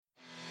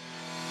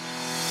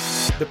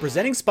The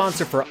presenting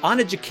sponsor for On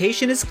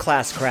Education is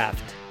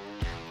Classcraft.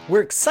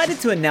 We're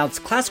excited to announce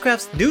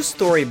Classcraft's new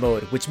story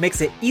mode, which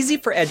makes it easy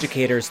for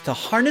educators to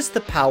harness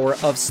the power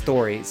of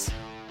stories.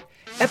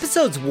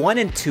 Episodes 1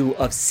 and 2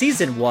 of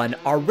Season 1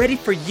 are ready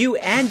for you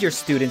and your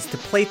students to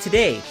play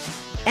today,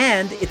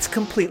 and it's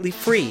completely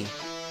free.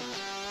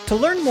 To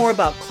learn more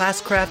about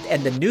Classcraft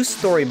and the new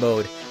story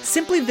mode,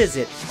 simply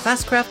visit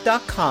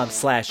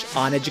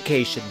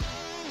classcraft.com/oneducation.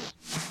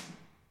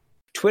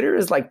 Twitter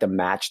is like the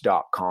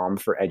match.com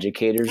for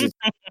educators.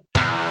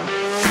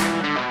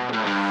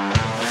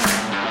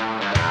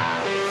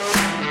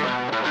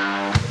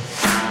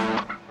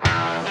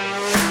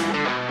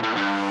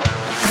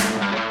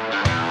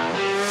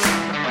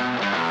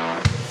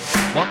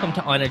 Welcome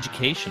to On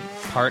Education,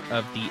 part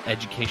of the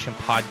Education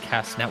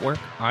Podcast Network.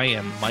 I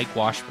am Mike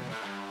Washburn.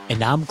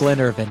 And I'm Glenn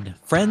Irvin.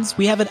 Friends,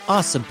 we have an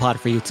awesome pod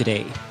for you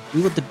today.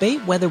 We will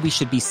debate whether we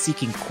should be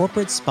seeking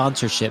corporate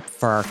sponsorship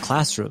for our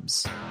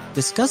classrooms,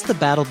 discuss the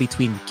battle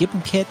between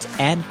Gimkit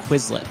and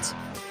Quizlet,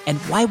 and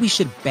why we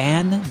should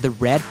ban the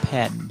red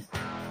pen.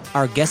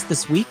 Our guest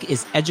this week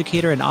is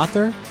educator and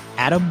author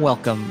Adam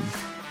Welcome.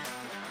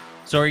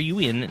 So are you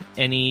in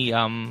any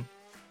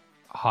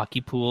hockey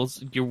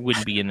pools? You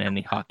wouldn't be in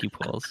any hockey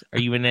pools. Are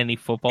you in any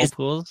football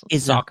pools?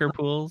 Soccer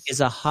pools?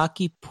 Is a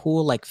hockey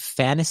pool like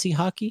fantasy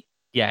hockey?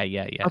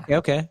 Yeah.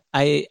 Okay.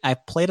 I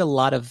played a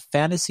lot of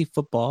fantasy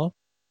football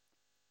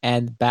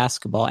and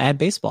basketball and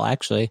baseball,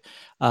 actually,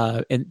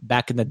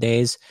 back in the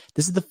days.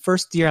 This is the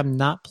first year I'm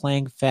not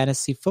playing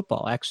fantasy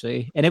football,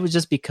 actually. And it was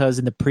just because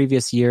in the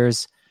previous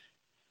years,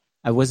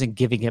 I wasn't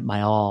giving it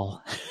my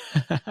all.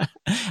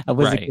 I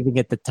wasn't giving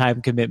it the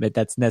time commitment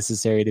that's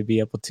necessary to be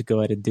able to go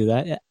ahead and do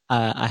that.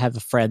 I have a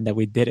friend that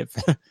we did it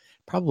for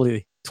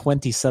probably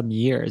 20-some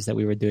years that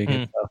we were doing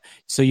it.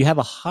 So you have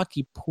a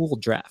hockey pool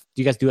draft.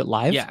 Do you guys do it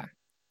live? Yeah.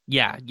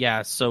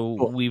 So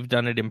cool. We've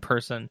done it in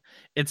person.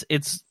 It's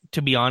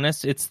to be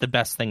honest, it's the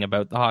best thing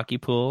about the hockey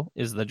pool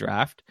is the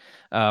draft.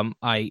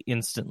 I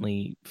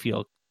instantly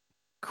feel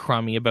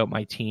crummy about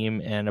my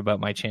team and about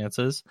my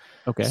chances.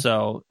 Okay.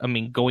 So, I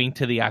mean, going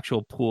to the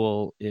actual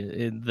pool,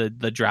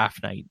 the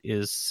draft night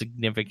is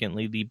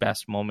significantly the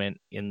best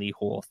moment in the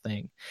whole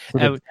thing.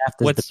 So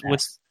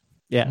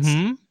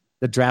the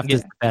draft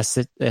is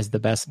the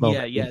best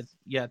moment.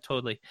 Yeah,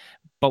 totally.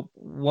 But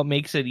what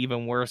makes it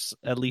even worse,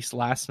 at least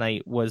last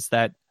night, was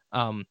that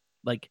I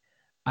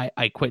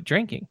quit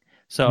drinking.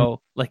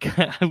 So I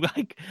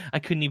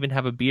couldn't even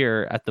have a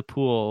beer at the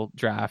pool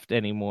draft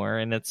anymore,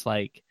 and it's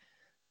like,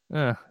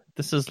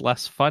 this is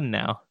less fun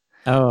now.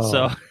 Oh,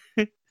 so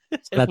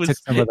that took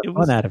some of the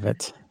fun out of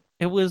it.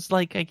 It was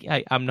like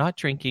I'm not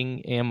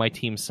drinking, and my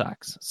team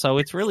sucks. So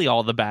it's really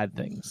all the bad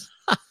things,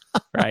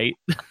 right?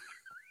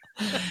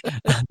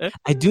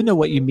 I do know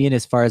what you mean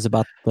as far as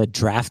about the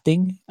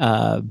drafting.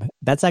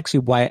 That's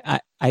actually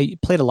why I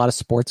played a lot of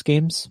sports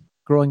games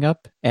growing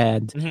up,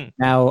 and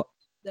now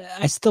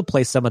I still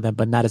play some of them,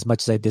 but not as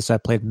much as I did. So I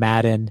played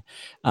Madden,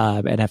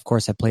 and of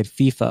course I played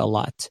FIFA a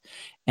lot.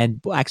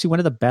 And actually, one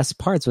of the best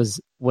parts was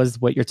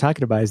what you're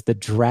talking about is the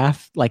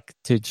draft, like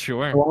to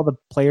throw all the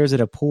players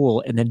in a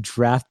pool and then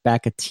draft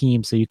back a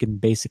team so you can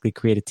basically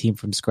create a team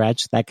from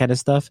scratch, that kind of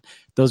stuff.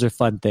 Those are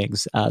fun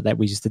things that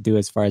we used to do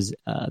as far as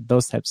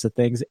those types of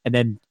things. And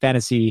then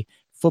fantasy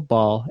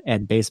football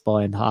and baseball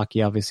and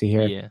hockey, obviously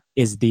here,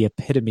 is the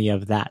epitome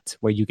of that,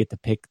 where you get to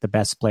pick the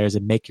best players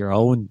and make your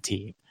own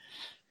team.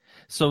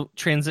 So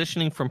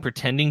transitioning from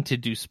pretending to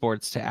do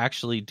sports to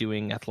actually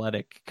doing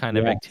athletic kind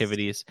of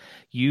activities,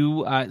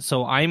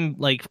 so I'm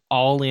like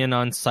all in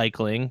on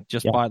cycling.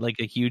 Just bought like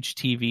a huge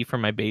TV for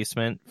my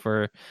basement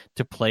to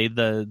play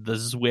the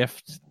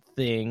Zwift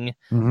thing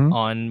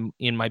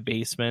in my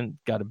basement.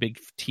 Got a big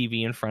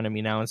TV in front of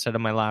me now instead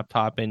of my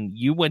laptop. And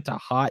you went to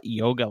hot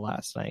yoga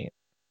last night.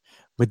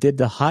 We did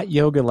the hot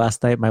yoga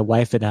last night, my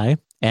wife and I,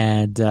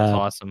 and that's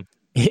awesome.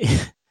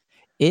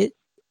 It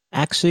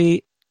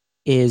actually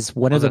is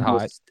one of the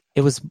most,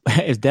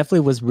 it definitely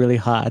was really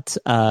hot.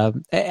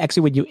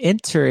 Actually, when you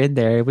enter in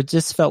there, it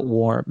just felt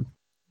warm.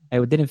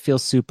 It didn't feel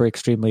super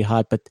extremely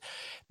hot, but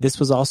this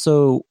was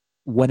also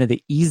one of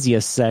the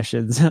easiest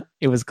sessions.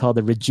 It was called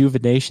the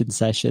rejuvenation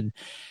session.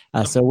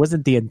 So it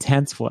wasn't the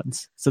intense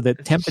ones. So the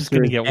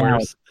temperature is down.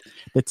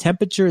 The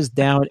temperature is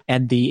down,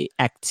 and the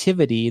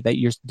activity that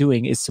you're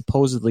doing is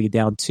supposedly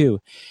down too.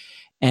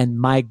 And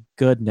my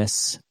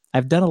goodness,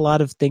 I've done a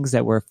lot of things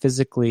that were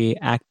physically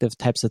active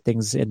types of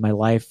things in my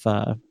life.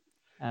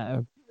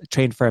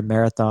 Trained for a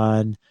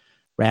marathon,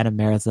 ran a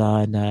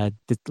marathon,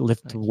 did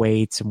lift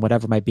weights and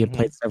whatever might be, and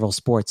played several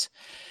sports.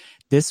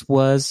 This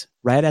was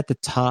right at the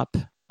top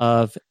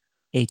of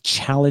a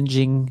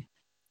challenging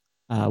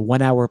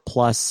 1 hour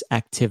plus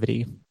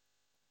activity,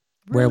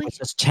 where it was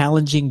just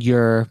challenging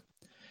your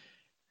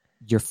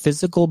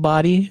physical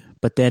body,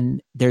 but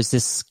then there's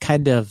this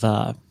kind of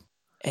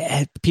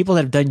people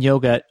that have done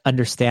yoga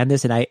understand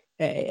this, and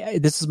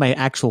this is my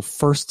actual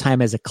first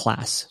time as a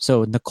class.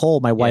 So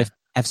Nicole, my wife,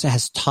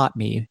 has taught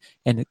me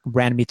and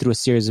ran me through a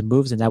series of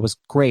moves, and that was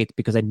great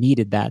because I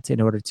needed that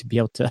in order to be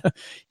able to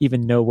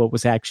even know what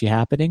was actually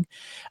happening.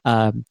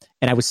 And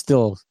I was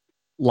still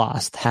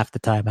lost half the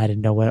time. I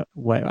didn't know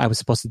what I was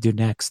supposed to do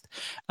next.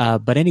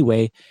 But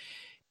anyway,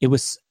 it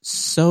was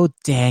so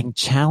dang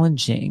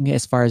challenging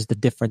as far as the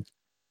different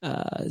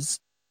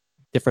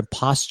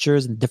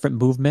postures and different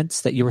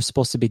movements that you were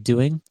supposed to be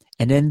doing.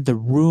 And then the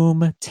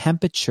room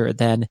temperature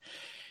then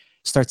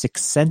starts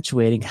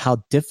accentuating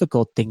how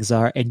difficult things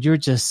are. And you're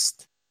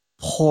just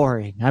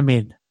pouring. I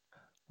mean,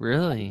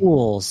 really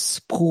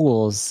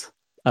pools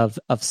of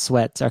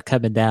sweat are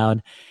coming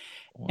down.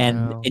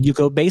 Wow. And you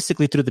go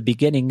basically through the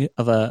beginning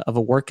of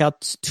a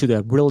workout to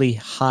the really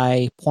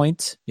high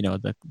point,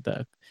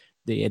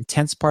 the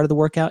intense part of the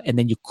workout, and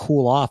then you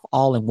cool off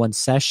all in one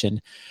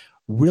session.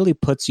 Really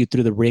puts you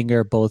through the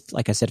ringer, both,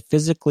 like I said,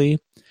 physically,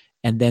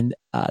 and then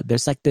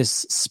there's like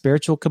this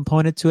spiritual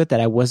component to it that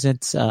I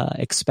wasn't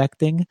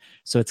expecting.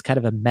 So it's kind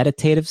of a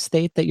meditative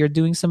state that you're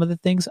doing some of the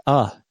things.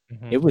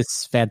 It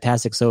was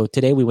fantastic. So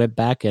today we went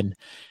back and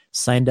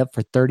signed up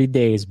for 30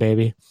 days,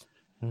 baby.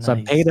 Nice. So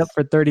I'm paid up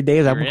for 30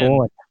 days. I'm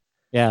going.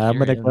 Yeah, I'm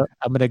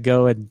gonna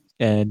go and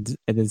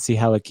then see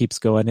how it keeps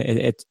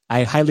going.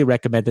 I highly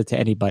recommend it to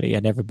anybody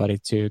and everybody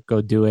to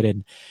go do it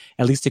and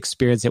at least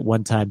experience it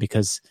one time,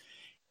 because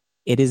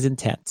it is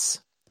intense.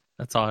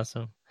 That's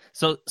awesome.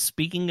 So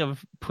speaking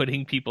of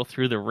putting people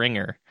through the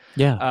ringer,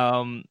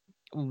 yeah.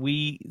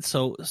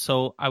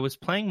 So I was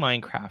playing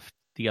Minecraft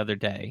the other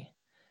day,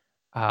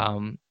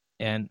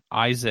 and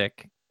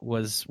Isaac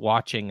was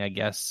watching, I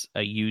guess,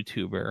 a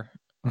YouTuber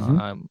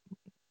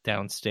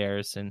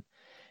downstairs, and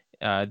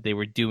they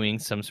were doing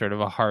some sort of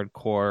a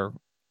hardcore,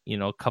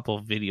 a couple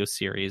of video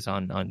series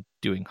on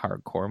doing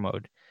hardcore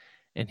mode,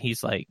 and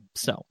he's like,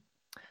 so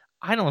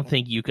I don't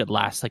think you could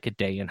last like a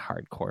day in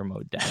hardcore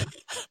mode, Dad.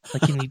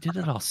 Like, and he did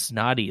it all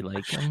snotty.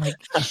 Like, I'm like,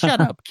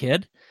 shut up,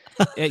 kid.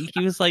 And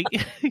he was like,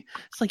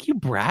 it's like, you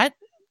brat.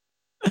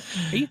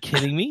 Are you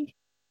kidding me?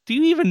 Do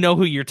you even know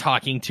who you're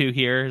talking to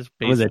here? Is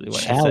basically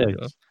what challenge.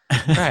 I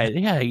said. Right.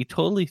 Yeah. He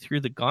totally threw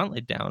the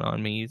gauntlet down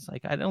on me. He's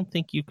like, I don't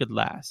think you could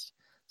last.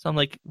 So I'm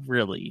like,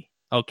 really?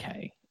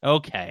 Okay.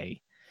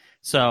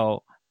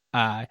 So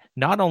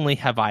not only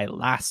have I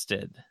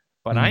lasted,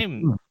 but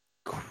I'm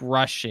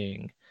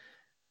crushing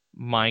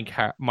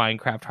Minecraft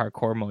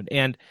hardcore mode.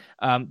 And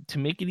to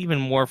make it even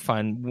more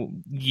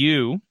fun,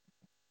 you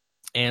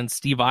and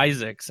Steve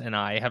Isaacs and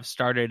I have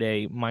started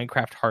a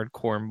Minecraft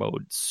hardcore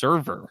mode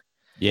server.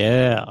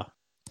 Yeah.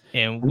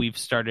 And we've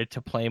started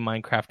to play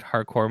Minecraft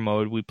hardcore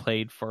mode. We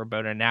played for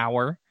about an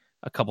hour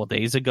a couple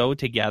days ago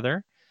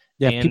together.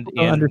 Yeah, people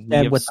don't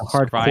understand what the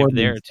hardcore means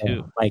there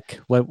too. Like,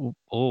 let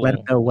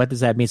them know, what does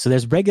that mean? So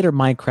there's regular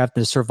Minecraft,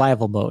 there's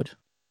survival mode.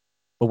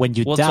 But when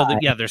you die...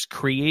 there's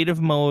creative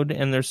mode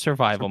and there's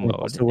survival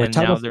mode. So we're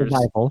talking about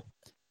survival.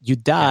 You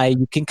die,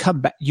 you can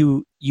come back,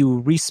 you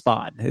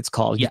respawn, it's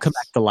called. You come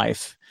back to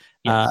life.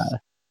 Yes.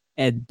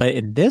 But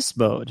in this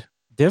mode,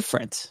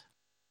 different.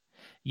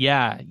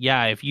 Yeah,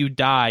 if you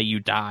die,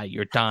 you're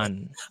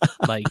done.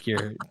 Like,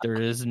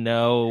 there is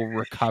no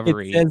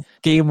recovery. It says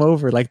game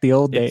over, like the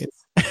old days.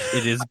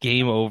 It is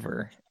game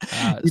over.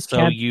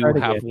 So you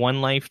have one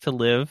life to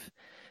live.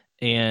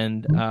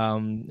 And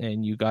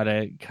you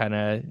gotta kind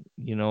of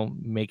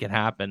make it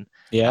happen.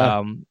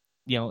 Yeah.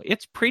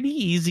 It's pretty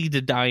easy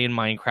to die in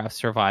Minecraft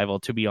survival,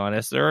 to be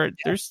honest.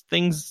 There's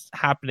things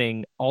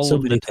happening all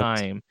of the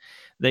time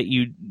that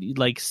you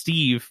like.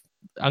 Steve,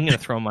 I'm gonna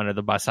throw him under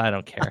the bus. I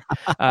don't care.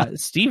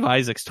 Steve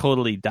Isaacs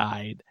totally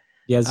died.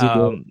 Yes, he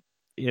did.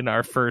 In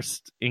our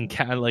first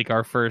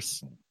our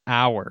first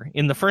hour.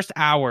 In the first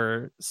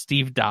hour,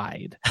 Steve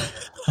died.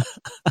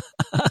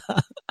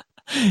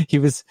 He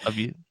was love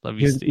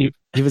you, Steve.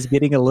 He was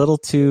getting a little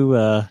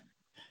too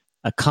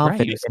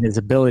confident in his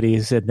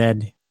abilities, and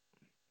then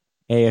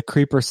a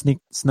creeper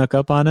snuck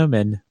up on him,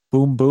 and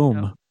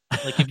boom.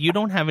 Like, if you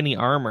don't have any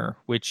armor,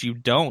 which you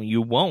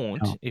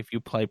won't if you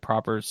play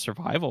proper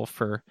survival,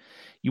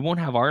 you won't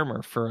have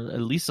armor for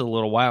at least a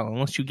little while,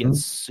 unless you get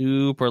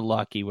super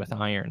lucky with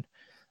iron.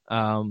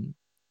 And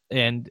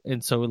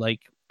so,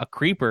 like, a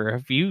creeper,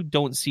 if you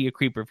don't see a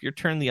creeper, if you're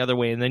turned the other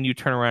way and then you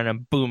turn around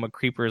and boom, a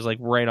creeper is like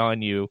right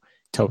on you,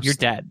 toast. You're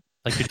dead.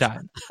 Like, you're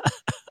done.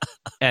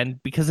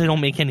 And because they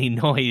don't make any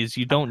noise,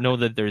 you don't know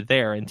that they're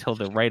there until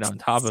they're right on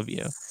top of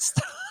you.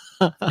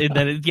 And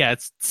then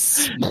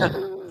it's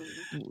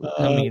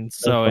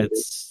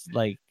it's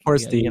like,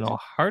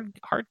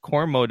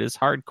 hardcore mode is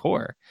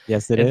hardcore.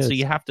 Yes, it is. So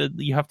you have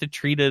to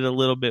treat it a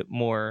little bit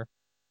more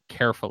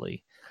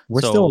carefully.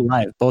 We're still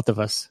alive, both of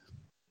us.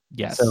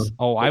 Yes. So,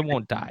 I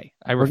won't die.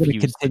 We're going to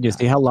continue.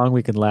 See how long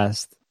we can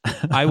last.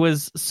 I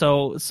was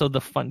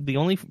the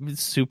only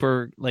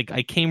super, like,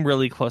 I came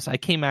really close. I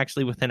came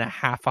actually within a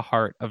half a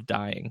heart of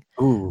dying.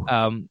 Ooh.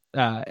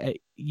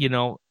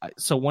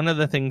 So one of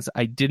the things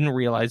I didn't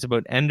realize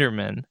about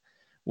Enderman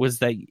was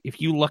that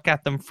if you look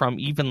at them from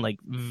even like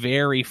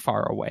very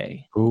far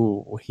away,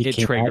 it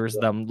triggers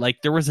them.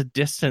 Like, there was a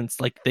distance,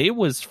 like they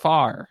was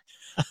far,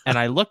 and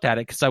I looked at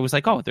it because I was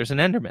like, oh, there's an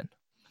Enderman,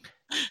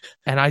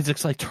 and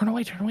Isaac's like, turn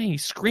away,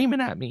 he's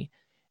screaming at me.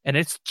 And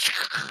it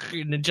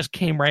just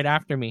came right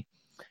after me.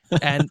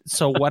 And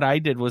so what I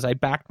did was I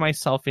backed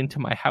myself into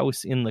my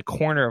house in the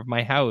corner of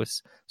my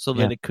house so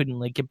that it couldn't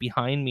like get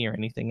behind me or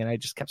anything. And I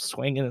just kept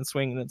swinging and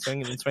swinging and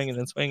swinging and swinging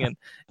and swinging.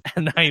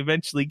 And I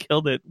eventually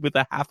killed it with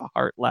a half a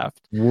heart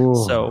left.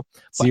 Whoa. So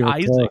but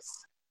Isaac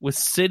was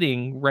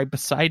sitting right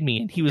beside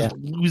me and he was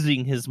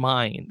losing his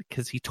mind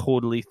because he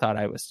totally thought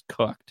I was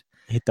cooked.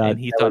 He thought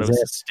it was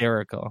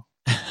hysterical.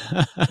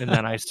 And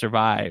then I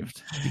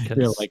survived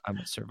because I'm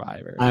a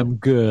survivor. I'm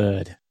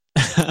good.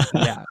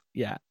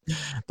 Yeah.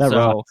 That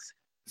rocks.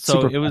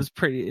 So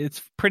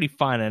it's pretty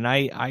fun,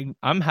 and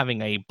I'm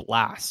having a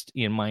blast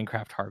in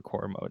Minecraft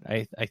hardcore mode.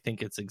 I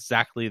think it's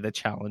exactly the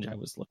challenge I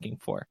was looking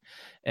for.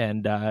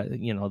 And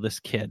this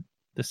kid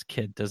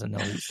doesn't know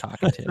who he's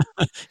talking to.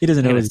 He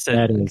doesn't know who his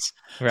dad is.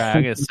 Right,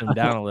 I'm gonna sit him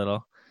down a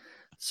little.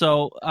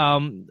 So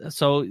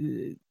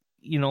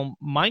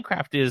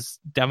Minecraft is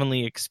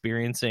definitely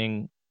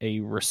experiencing a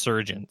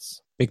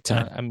resurgence. Big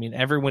time. I mean,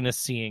 everyone is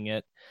seeing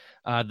it.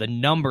 The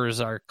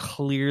numbers are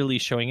clearly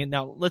showing it.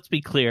 Now, let's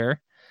be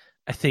clear.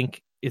 I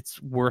think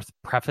it's worth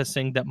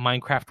prefacing that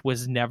Minecraft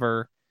was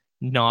never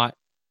not,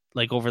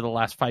 like, over the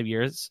last 5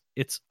 years,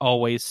 it's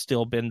always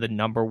still been the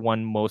number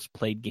one most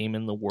played game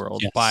in the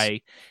world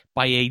by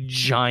a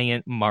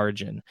giant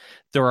margin.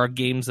 There are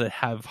games that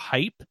have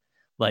hype,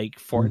 like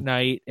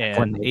Fortnite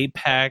and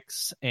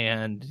Apex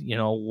and,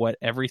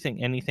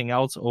 anything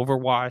else,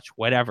 Overwatch,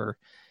 whatever.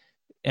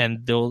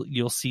 And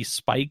you'll see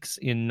spikes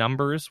in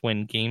numbers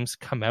when games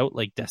come out,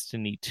 like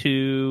Destiny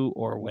 2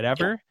 or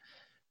whatever. Yeah.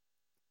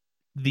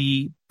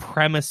 The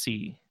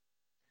primacy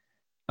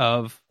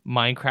of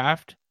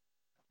Minecraft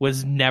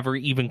was never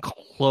even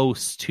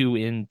close to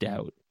in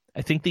doubt.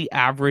 I think the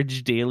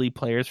average daily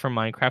players for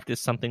Minecraft is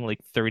something like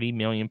 30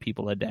 million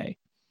people a day.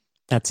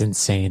 That's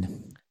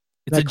insane.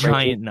 It's a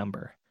giant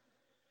number.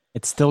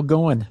 It's still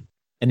going.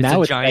 And it's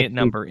now a giant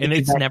number. And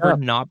it's never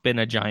not been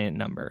a giant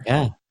number.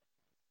 Yeah.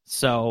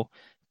 So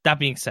that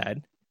being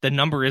said, the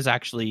number is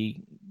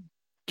actually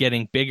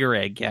getting bigger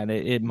again.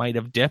 It might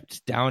have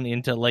dipped down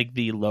into like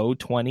the low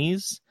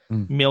 20s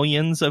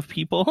millions of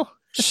people,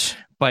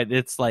 but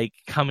it's like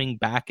coming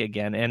back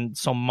again. And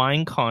so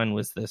Minecon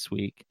was this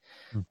week.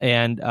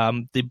 And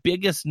the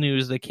biggest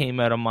news that came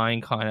out of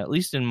Minecon, at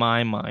least in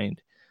my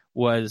mind,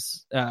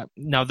 was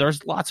now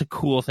there's lots of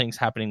cool things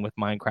happening with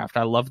Minecraft.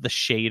 I love the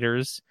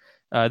shaders.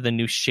 The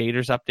new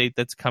shaders update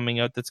that's coming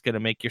out that's going to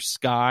make your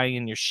sky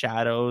and your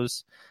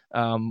shadows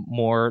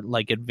more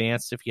like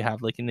advanced if you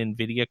have like an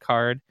NVIDIA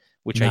card,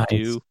 which nice. I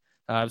do.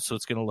 So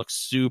it's going to look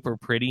super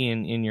pretty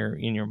in your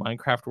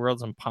Minecraft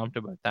worlds. I'm pumped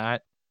about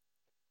that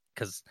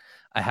because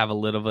I have a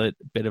little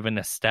bit of an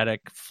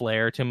aesthetic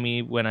flair to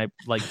me when I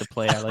like to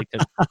play. I like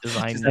to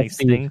design nice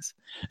things.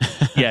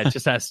 Yeah,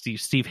 just ask Steve.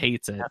 Steve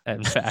hates it,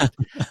 in fact.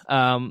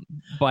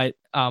 But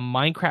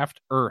Minecraft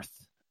Earth.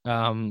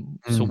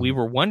 So we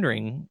were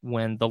wondering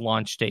when the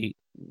launch date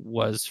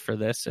was for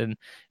this, and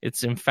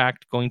it's in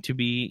fact going to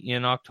be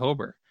in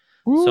October.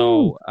 Woo!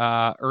 So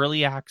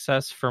early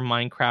access for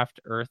Minecraft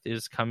Earth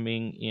is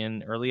coming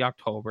in early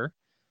October.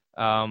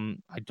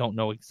 I don't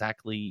know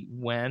exactly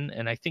when,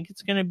 and I think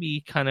it's going to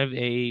be kind of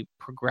a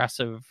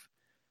progressive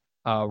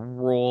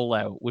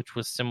rollout, which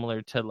was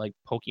similar to like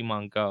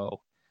Pokemon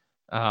Go.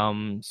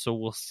 So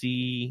we'll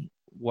see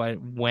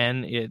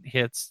when it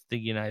hits the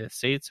United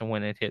States and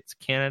when it hits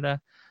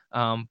Canada.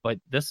 But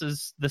this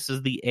is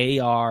the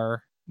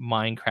AR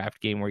Minecraft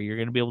game where you're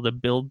going to be able to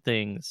build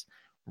things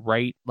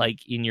right like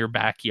in your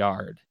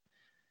backyard.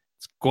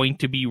 It's going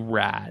to be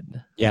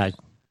rad. Yeah,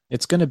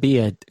 it's going to be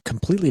a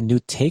completely new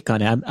take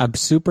on it. I'm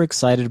super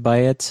excited by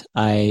it.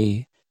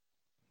 I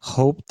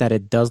hope that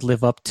it does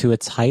live up to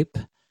its hype.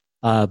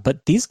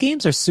 But these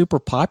games are super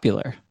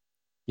popular.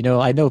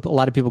 I know a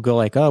lot of people go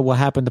like, oh, what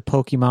happened to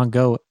Pokemon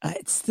Go?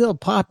 It's still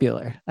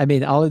popular. I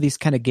mean, all of these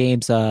kind of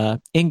games,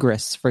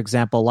 Ingress, for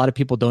example, a lot of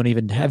people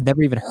have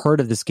never even heard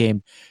of this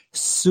game.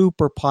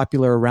 Super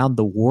popular around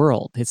the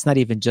world. It's not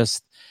even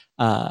just,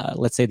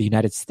 let's say, the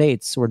United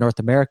States or North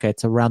America.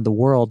 It's around the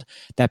world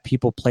that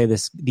people play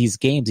these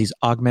games, these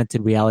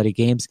augmented reality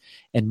games.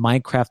 And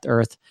Minecraft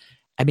Earth,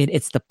 I mean,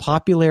 it's the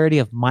popularity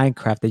of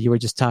Minecraft that you were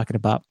just talking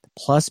about,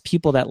 plus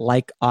people that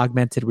like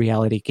augmented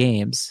reality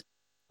games.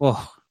 Whoa.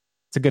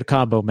 It's a good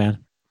combo,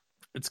 man.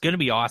 It's going to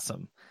be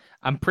awesome.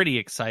 I'm pretty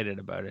excited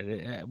about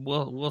it.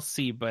 We'll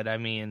see, but I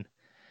mean,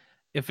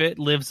 if it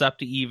lives up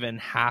to even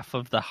half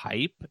of the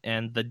hype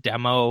and the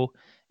demo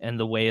and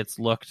the way it's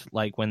looked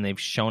like when they've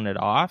shown it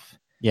off,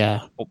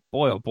 yeah.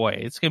 Oh boy,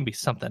 it's going to be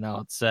something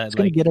else. It's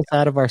going to get us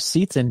out of our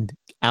seats and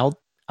out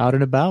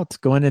and about,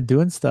 going and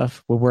doing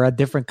stuff. When we're at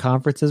different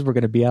conferences, we're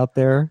going to be out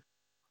there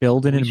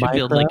building in Minecraft. We should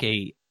build like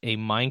a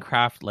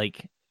Minecraft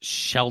like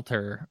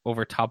shelter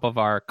over top of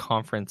our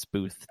conference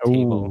booth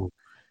table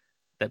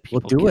that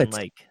people can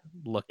like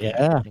look at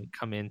and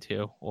come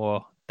into.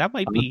 Or that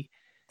might be.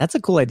 That's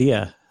a cool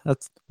idea.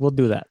 We'll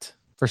do that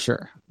for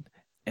sure.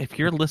 If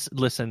you're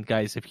listen,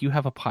 guys, if you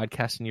have a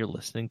podcast and you're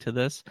listening to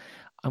this,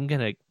 I'm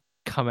gonna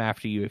come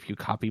after you if you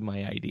copy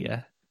my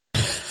idea.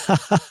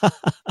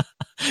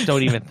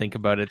 Don't even think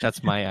about it.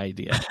 That's my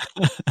idea.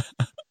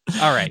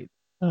 All right.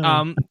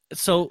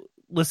 So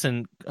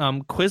listen,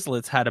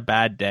 Quizlets had a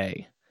bad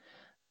day.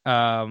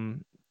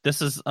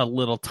 This is a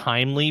little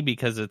timely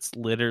because it's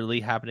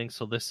literally happening.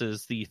 So this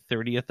is the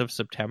 30th of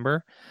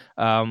September.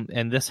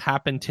 And this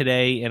happened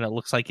today, and it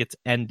looks like it's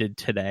ended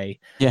today.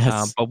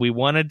 Yes. But we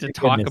wanted to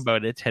talk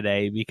about it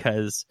today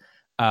because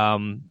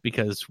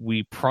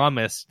we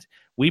promised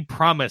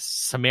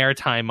some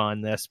airtime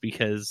on this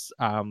because,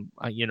 I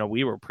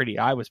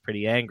was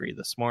pretty angry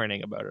this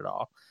morning about it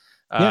all.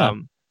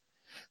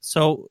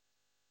 So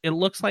it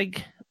looks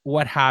like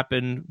what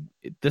happened,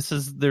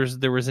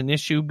 there was an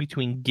issue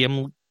between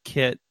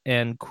Gimkit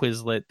and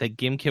Quizlet, that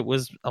Gimkit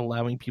was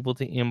allowing people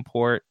to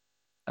import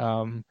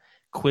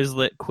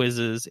Quizlet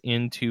quizzes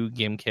into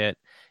Gimkit,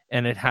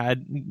 and it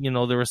had,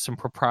 there was some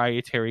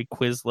proprietary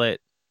Quizlet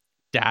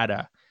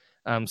data,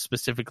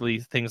 specifically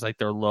things like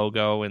their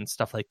logo and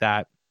stuff like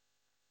that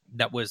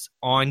was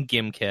on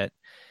Gimkit,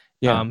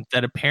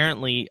 that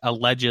apparently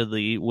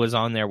allegedly was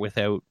on there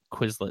without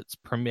Quizlet's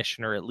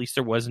permission, or at least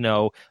there was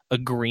no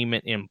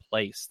agreement in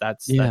place.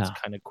 That's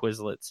kind of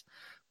Quizlet's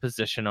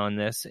position on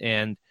this.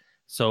 And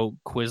so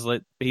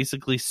Quizlet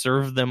basically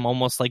served them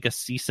almost like a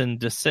cease and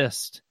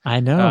desist. I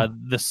know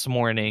this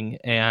morning,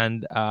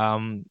 and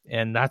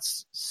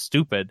that's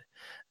stupid.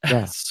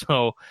 Yeah.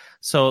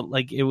 so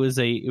like it was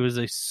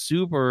a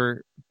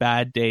super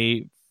bad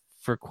day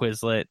for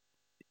Quizlet.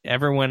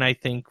 Everyone, I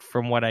think,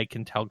 from what I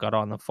can tell, got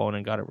on the phone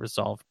and got it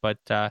resolved. But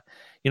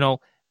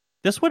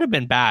this would have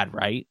been bad,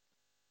 right?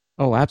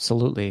 Oh,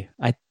 absolutely.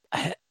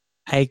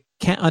 I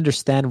can't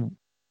understand,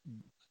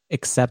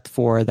 except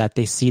for that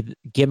they see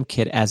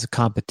Gimkit as a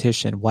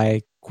competition,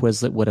 why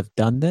Quizlet would have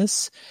done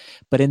this.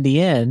 But in the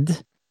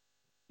end,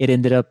 it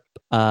ended up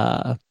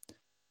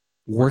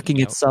working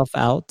itself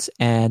out.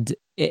 And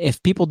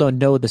if people don't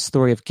know the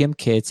story of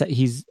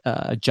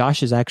Gimkit,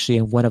 Josh is actually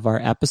in one of our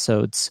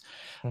episodes,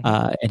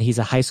 and he's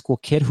a high school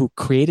kid who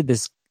created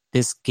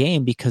this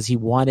game because he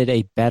wanted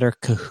a better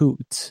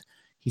Kahoot.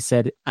 He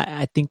said,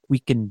 I think we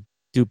can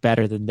do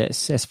better than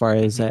this as far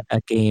as a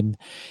game.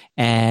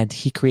 And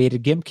he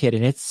created Gimkit,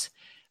 and it's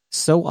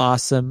so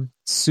awesome,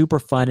 super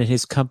fun. And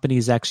his company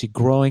is actually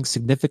growing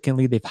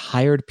significantly. They've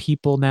hired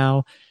people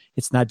now.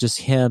 It's not just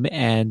him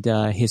and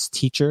his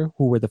teacher,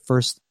 who were the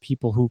first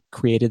people who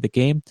created the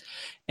game.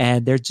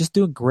 And they're just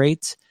doing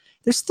great.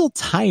 They're still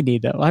tiny,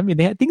 though. I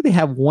mean, I think they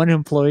have one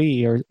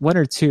employee or one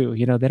or two.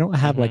 They don't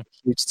have like a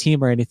huge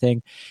team or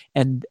anything.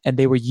 And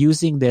they were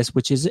using this,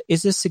 which is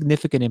a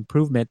significant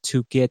improvement,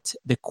 to get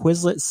the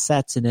Quizlet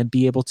sets and then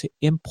be able to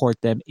import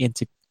them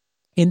into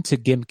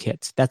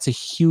Gimkit. That's a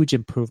huge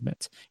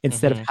improvement.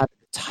 Instead of having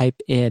to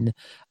type in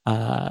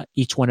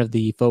each one of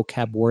the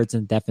vocab words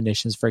and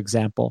definitions, for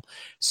example.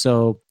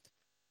 So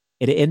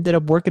it ended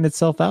up working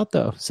itself out,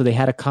 though. So they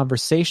had a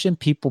conversation.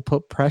 People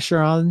put pressure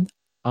on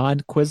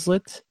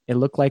Quizlet, it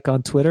looked like,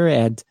 on Twitter,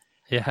 and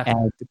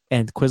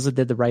Quizlet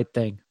did the right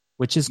thing,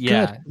 which is good.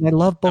 I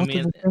love both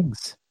of the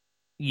things.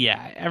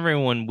 Yeah,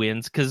 everyone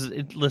wins because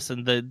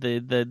listen,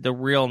 the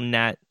real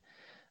net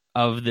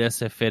of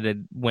this, if it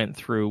had went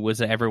through, was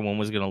that everyone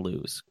was going to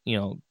lose.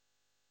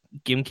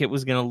 Gimkit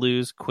was going to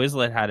lose.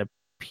 Quizlet had a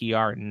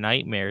PR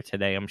nightmare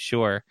today, I'm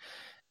sure,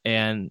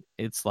 and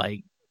it's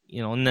like,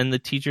 and then the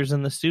teachers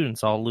and the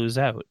students all lose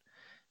out.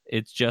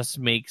 It just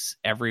makes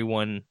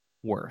everyone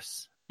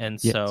worse. And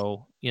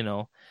so,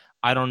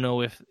 I don't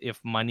know if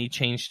money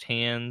changed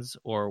hands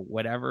or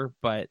whatever,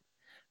 but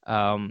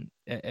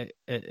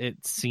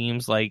it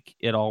seems like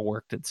it all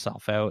worked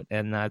itself out,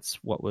 and that's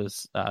what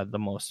was the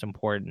most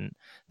important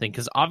thing.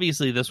 Because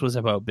obviously this was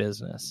about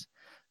business.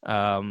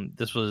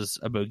 This was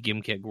about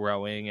Gimkit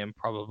growing and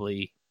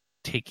probably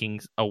taking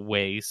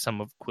away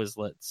some of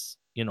Quizlet's,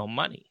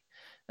 money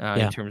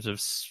in terms of,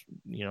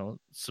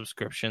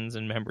 subscriptions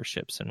and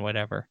memberships and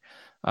whatever.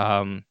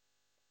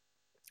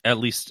 At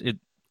least it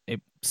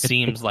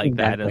seems like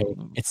that.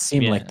 It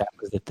seemed like that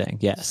was the thing.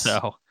 Yes.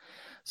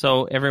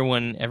 So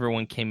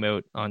everyone came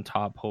out on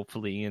top,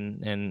 hopefully,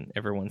 and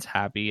everyone's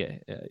happy.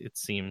 It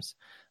seems.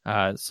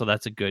 So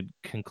that's a good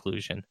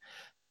conclusion.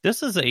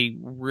 This is a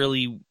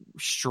really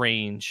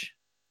strange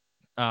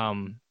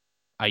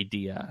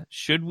idea.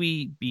 Should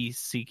we be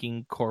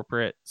seeking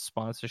corporate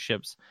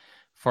sponsorships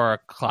for our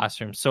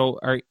classroom? So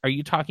are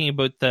you talking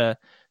about the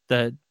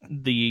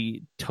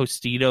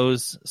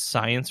Tostitos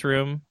science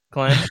room,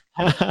 Glenn?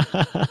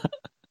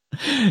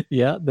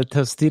 Yeah, the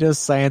Tostitos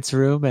science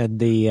room, and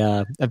the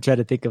I'm trying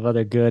to think of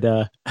other good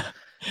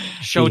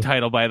show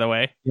title, by the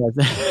way. Yeah.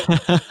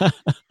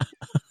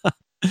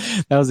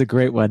 That was a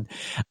great one.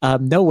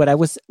 No, what I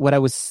was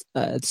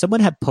someone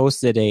had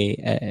posted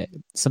a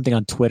something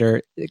on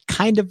Twitter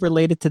kind of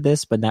related to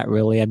this, but not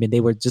really. I mean, they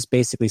were just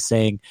basically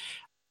saying,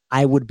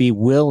 I would be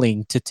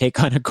willing to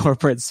take on a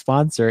corporate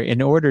sponsor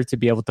in order to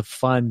be able to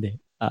fund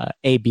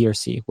A, B, or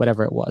C,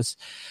 whatever it was.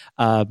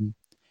 And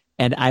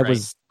I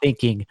was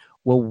thinking,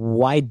 well,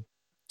 why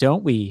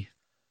don't we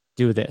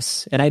do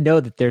this? And I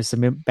know that there's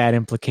some bad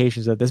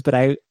implications of this,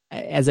 but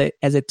as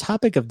a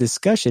topic of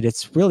discussion,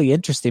 it's really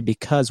interesting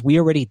because we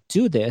already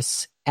do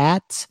this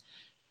at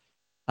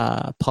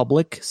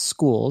public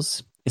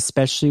schools,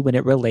 especially when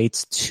it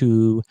relates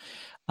to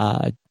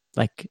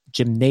like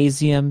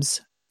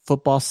gymnasiums,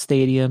 football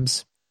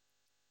stadiums,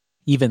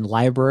 even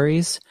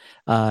libraries,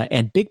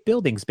 and big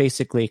buildings,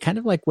 basically, kind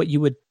of like what you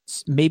would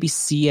maybe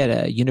see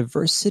at a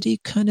university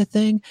kind of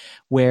thing,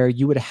 where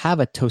you would have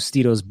a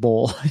Tostitos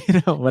bowl,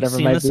 whatever.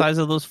 Seen the size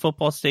of those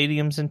football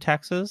stadiums in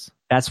Texas?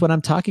 That's what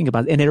I'm talking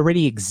about. And it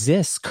already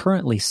exists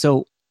currently.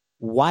 So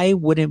why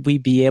wouldn't we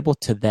be able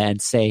to then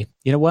say,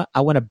 you know what,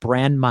 I want to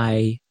brand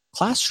my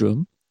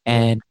classroom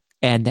and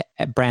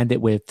brand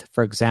it with,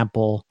 for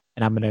example,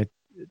 and I'm going to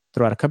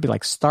throw out a company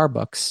like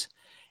Starbucks,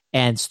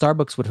 and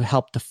Starbucks would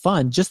help to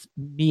fund just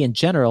me in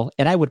general.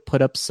 And I would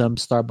put up some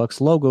Starbucks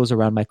logos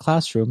around my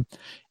classroom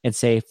and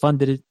say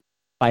funded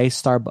by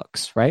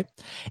Starbucks, right?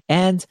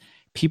 And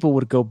people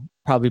would go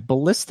probably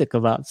ballistic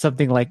about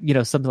something like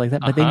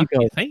that. But then you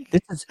go,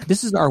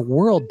 this is our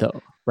world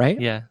though, right?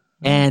 Yeah.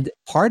 And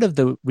part of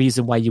the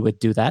reason why you would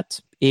do that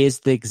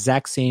is the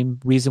exact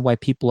same reason why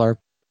people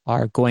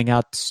are going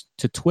out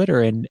to Twitter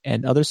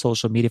and other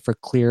social media for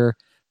clear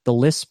the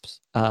Lisp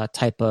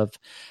type of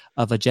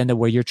agenda,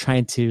 where you're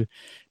trying to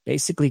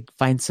basically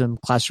find some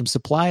classroom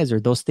supplies or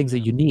those things that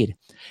you need.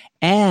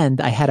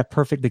 And I had a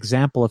perfect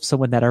example of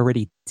someone that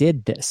already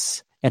did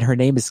this, and her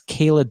name is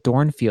Kayla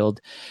Dornfield.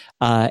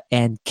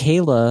 And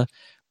Kayla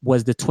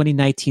was the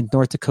 2019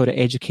 North Dakota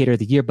Educator of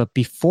the Year. But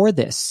before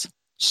this,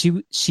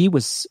 she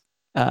was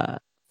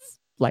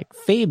like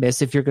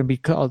famous, if you're going to be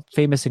called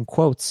famous in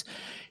quotes.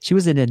 She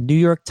was in a New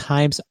York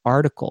Times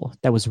article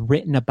that was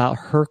written about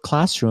her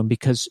classroom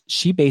because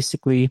she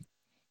basically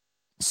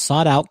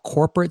sought out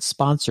corporate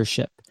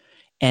sponsorship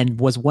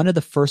and was one of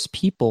the first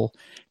people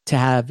to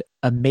have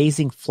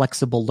amazing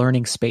flexible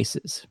learning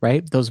spaces,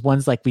 right? Those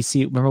ones like we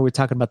see, remember we were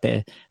talking about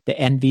the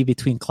envy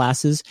between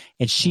classes,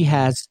 and she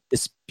has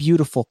this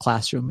beautiful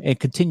classroom and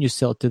continues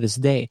still to this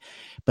day.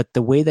 But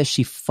the way that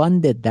she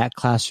funded that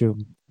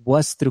classroom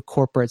was through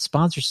corporate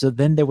sponsorship. So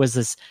then there was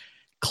this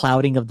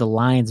clouding of the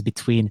lines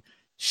between,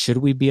 should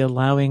we be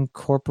allowing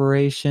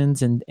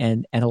corporations and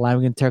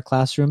allowing into our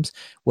classrooms?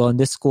 Well, in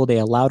this school, they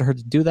allowed her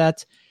to do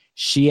that.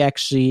 She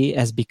actually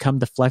has become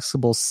the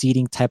flexible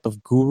seating type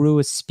of guru.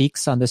 It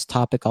speaks on this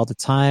topic all the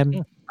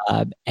time.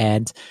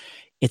 And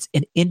it's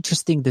an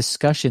interesting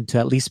discussion to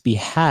at least be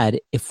had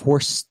if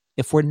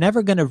we're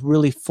never going to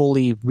really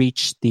fully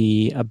reach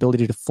the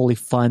ability to fully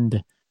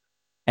fund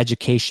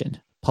education,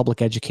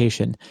 public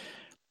education,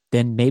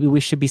 then maybe we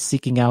should be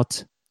seeking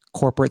out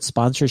corporate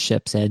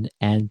sponsorships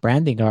and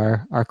branding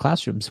our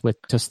classrooms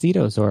with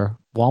Tostitos or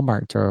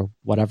Walmart or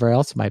whatever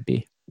else it might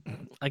be.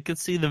 I could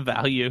see the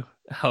value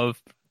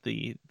of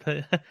the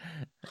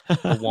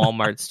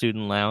Walmart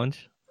student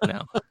lounge.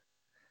 No.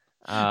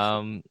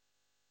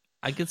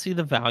 I could see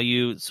the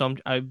value. So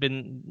I've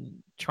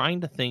been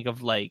trying to think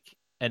of like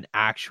an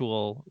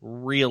actual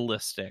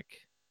realistic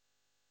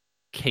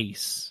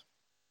case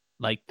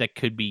like that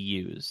could be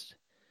used,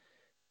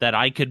 that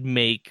I could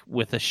make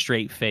with a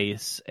straight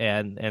face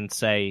and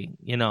say,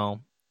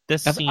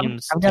 this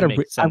seems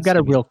I've got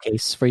a real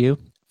case for you.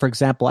 For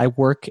example, I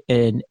work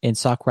in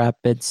Sauk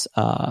Rapids,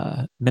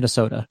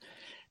 Minnesota.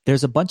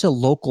 There's a bunch of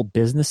local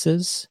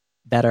businesses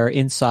that are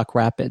in Sauk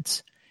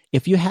Rapids.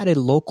 If you had a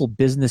local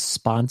business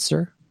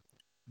sponsor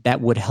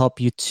that would help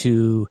you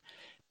to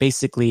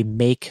basically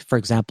make, for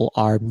example,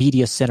 our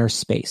media center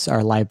space,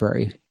 our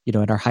library, in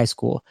our high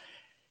school,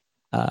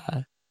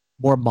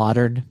 more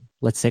modern,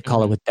 let's say,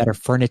 call it with better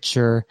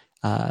furniture,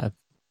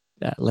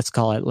 let's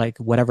call it like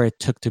whatever it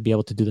took to be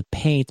able to do the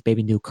paint,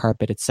 maybe new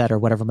carpet, etc.,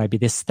 whatever might be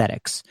the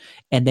aesthetics.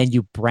 And then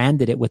you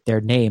branded it with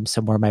their name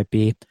somewhere might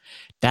be.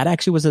 That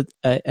actually was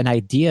an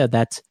idea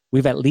that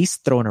we've at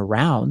least thrown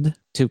around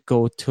to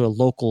go to a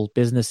local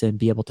business and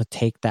be able to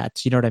take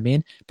that, you know what I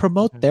mean?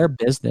 Promote their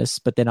business,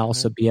 but then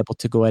also be able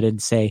to go ahead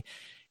and say,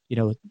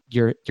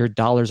 your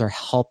dollars are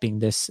helping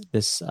this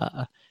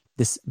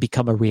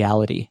become a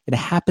reality. And it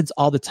happens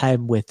all the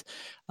time with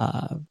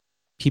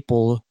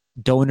people,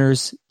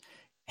 donors,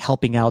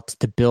 helping out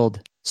to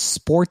build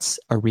sports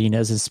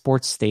arenas and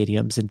sports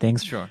stadiums and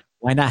things. Sure.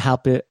 Why not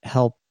help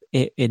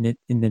it in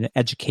an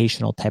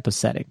educational type of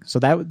setting? So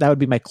that would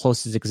be my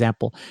closest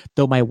example.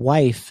 Though my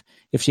wife,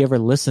 if she ever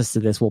listens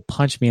to this, will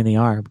punch me in the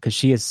arm because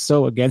she is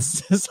so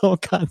against this whole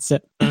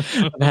concept of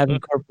having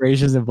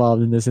corporations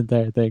involved in this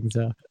entire thing.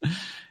 So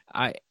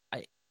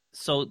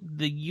so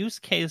the use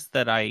case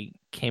that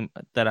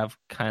I've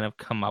kind of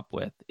come up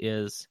with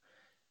is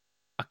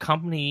a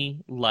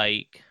company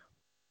like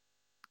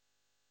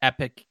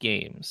Epic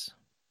Games,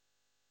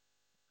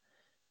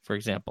 for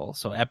example.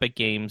 So Epic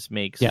Games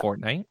makes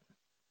Fortnite.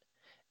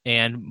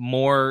 And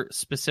more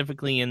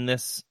specifically in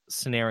this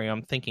scenario,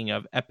 I'm thinking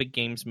of Epic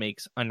Games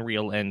makes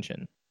Unreal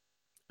Engine.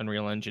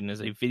 Unreal Engine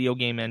is a video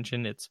game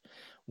engine. It's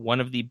one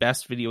of the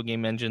best video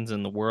game engines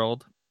in the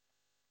world.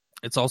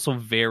 It's also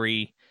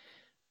very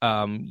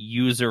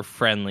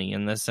user-friendly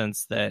in the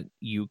sense that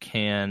you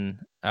can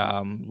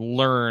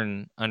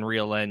learn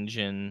Unreal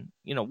Engine,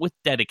 with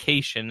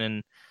dedication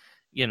and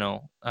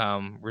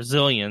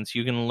resilience.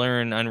 You can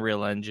learn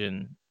Unreal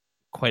Engine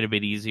quite a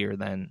bit easier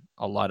than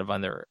a lot of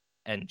other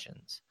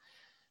engines.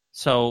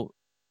 So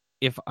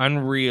if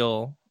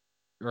Unreal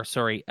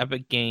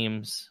Epic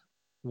Games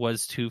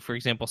was to, for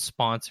example,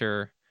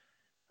 sponsor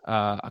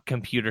a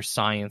computer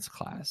science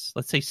class.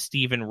 Let's say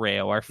Stephen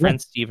Rayo, our friend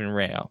Stephen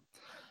Rayo,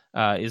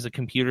 is a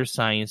computer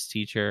science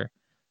teacher.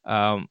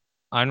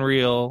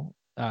 Unreal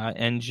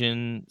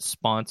Engine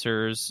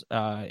sponsors,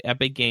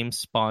 Epic Games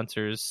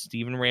sponsors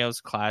Stephen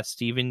Rayo's class.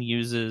 Stephen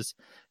uses,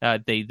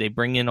 they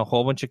bring in a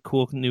whole bunch of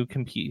cool new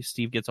computers.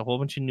 Steve gets a whole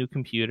bunch of new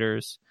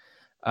computers,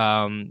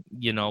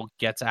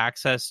 gets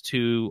access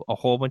to a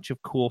whole bunch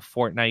of cool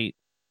Fortnite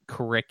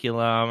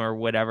curriculum or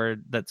whatever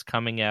that's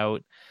coming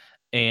out,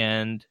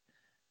 and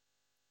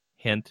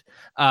hint,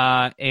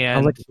 and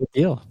sounds like a good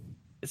deal.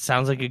 It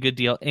sounds like a good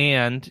deal,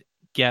 and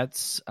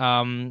gets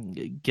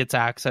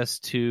access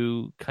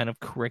to kind of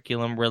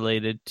curriculum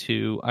related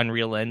to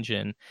Unreal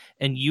Engine,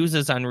 and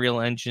uses Unreal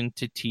Engine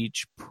to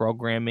teach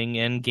programming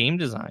and game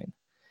design.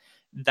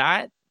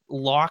 That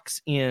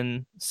locks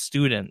in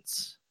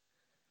students.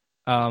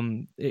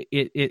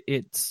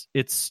 It's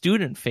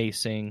student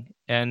facing,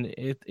 and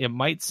it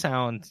might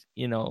sound,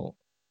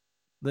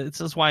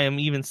 this is why I'm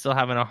even still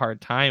having a hard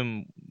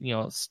time,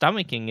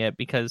 stomaching it,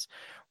 because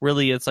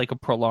really it's like a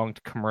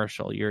prolonged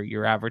commercial.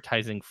 You're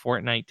advertising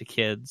Fortnite to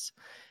kids,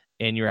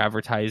 and you're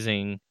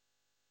advertising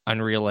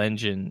Unreal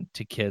Engine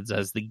to kids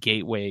as the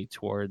gateway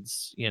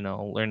towards,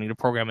 learning to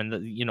program.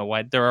 And you know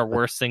what? There are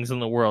worse things in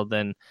the world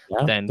than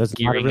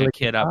gearing a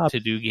kid up to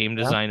do game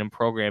design and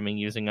programming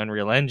using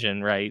Unreal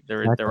Engine, right?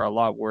 There are a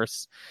lot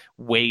worse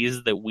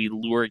ways that we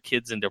lure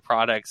kids into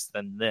products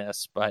than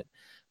this, but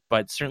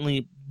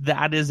certainly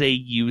that is a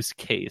use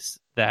case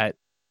that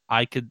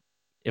I could,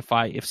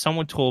 if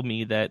someone told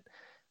me that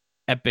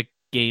Epic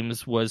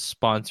Games was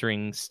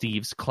sponsoring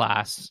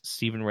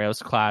Stephen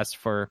Rayo's class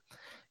for,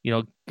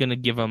 gonna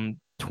give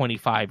him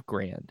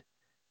 $25,000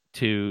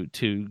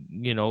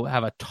 to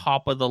have a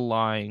top of the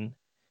line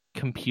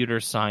computer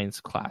science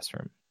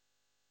classroom,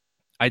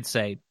 I'd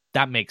say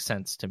that makes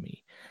sense to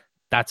me.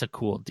 That's a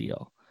cool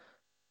deal.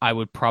 I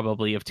would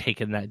probably have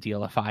taken that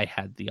deal if I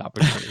had the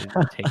opportunity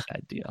to take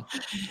that deal.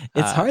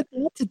 It's hard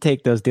not to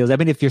take those deals. I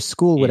mean, if your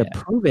school would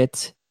approve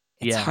it,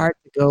 it's hard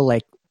to go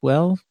like,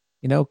 well,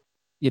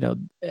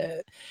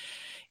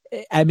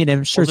 I mean,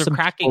 I'm sure they're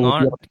cracking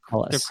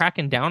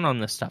down on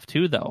this stuff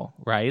too, though,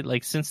 right?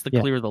 Like, since the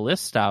Clear the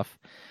List stuff,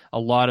 a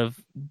lot of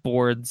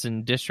boards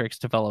and districts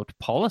developed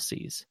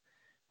policies,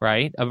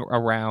 right,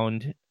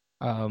 around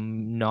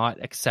not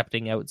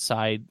accepting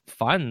outside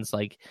funds.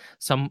 Like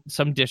some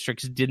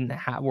districts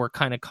were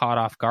kind of caught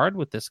off guard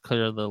with this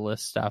Clear the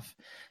List stuff,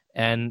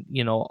 and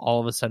all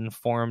of a sudden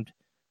formed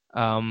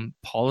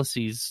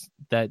policies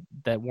that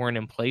weren't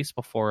in place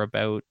before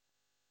about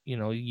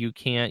you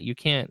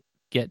can't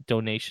get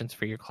donations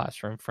for your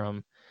classroom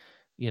from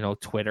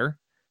Twitter.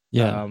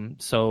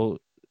 So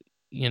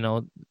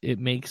it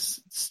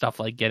makes stuff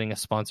like getting a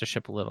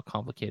sponsorship a little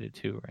complicated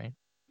too, right?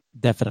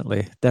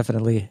 Definitely.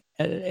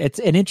 It's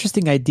an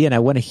interesting idea, and I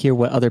want to hear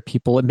what other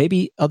people, and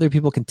maybe other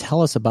people can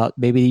tell us about.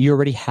 Maybe you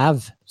already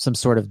have some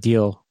sort of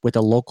deal with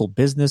a local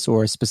business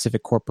or a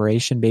specific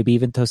corporation, maybe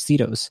even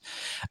Tostitos,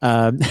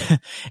 and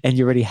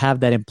you already have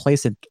that in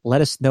place. And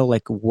let us know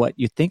like what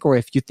you think, or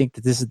if you think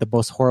that this is the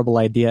most horrible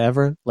idea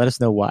ever, let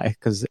us know why,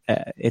 because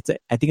I think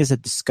it's a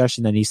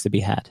discussion that needs to be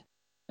had.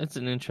 It's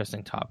an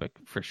interesting topic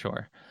for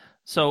sure.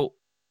 So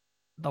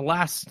the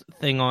last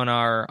thing on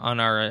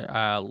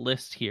our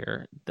list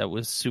here that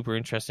was super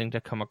interesting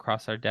to come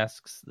across our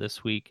desks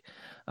this week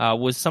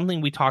was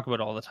something we talk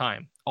about all the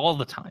time.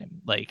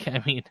 Like,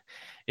 I mean,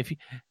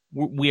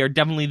 we are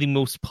definitely the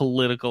most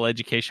political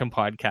education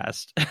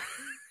podcast.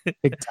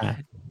 Big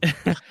time.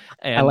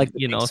 And I like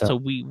so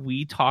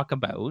we talk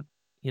about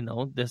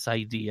this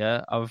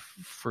idea of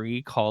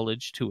free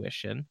college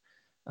tuition,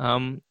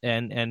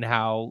 and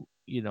how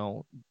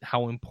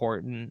how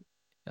important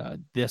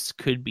this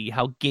could be,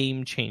 how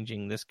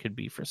game-changing this could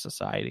be for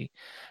society.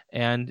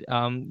 And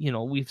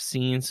we've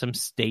seen some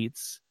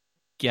states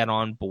get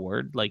on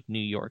board, like New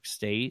York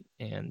State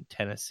and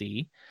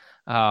Tennessee,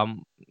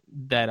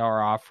 that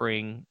are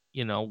offering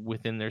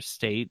within their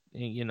state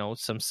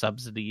some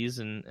subsidies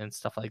and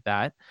stuff like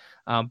that.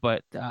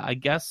 But I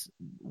guess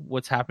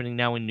what's happening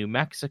now in New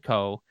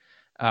Mexico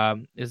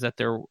is that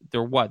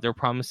they're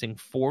promising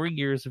 4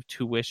 years of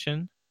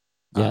tuition.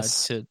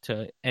 Yes.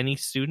 To any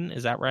student,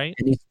 is that right?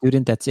 Any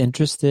student that's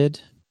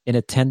interested in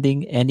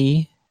attending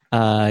any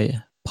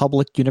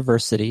public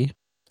university,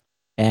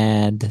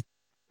 and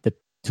the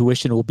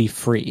tuition will be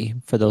free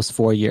for those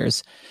 4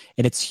 years.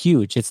 And it's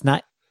huge. It's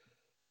not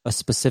a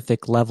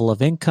specific level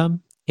of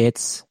income.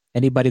 It's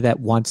anybody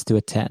that wants to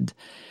attend.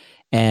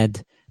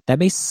 And that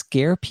may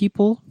scare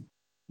people,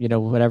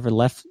 whatever,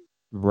 left,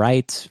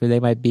 right, where they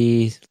might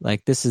be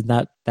like, this is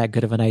not that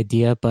good of an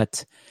idea.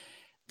 But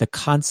the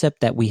concept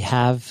that we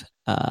have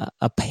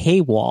a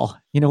paywall,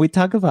 we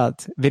talk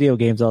about video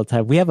games all the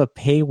time. We have a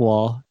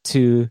paywall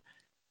to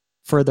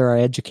further our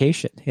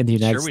education in the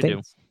United States. We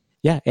do.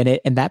 Yeah,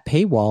 and that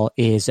paywall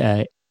is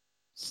a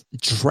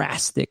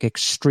drastic,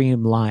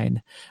 extreme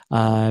line,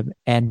 and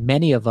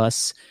many of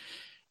us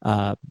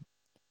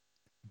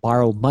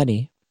borrow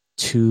money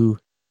to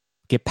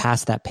get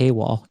past that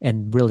paywall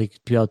and really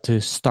be able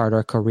to start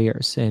our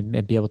careers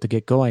and be able to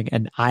get going.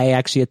 And I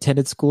actually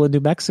attended school in New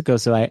Mexico.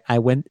 So I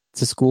went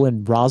to school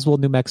in Roswell,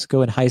 New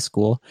Mexico in high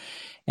school,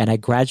 and I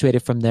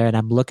graduated from there. And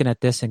I'm looking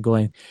at this and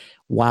going,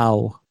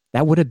 wow,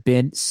 that would have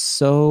been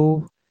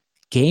so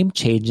game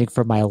changing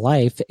for my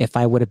life if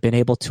I would have been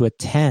able to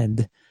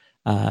attend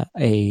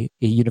a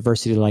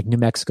university like New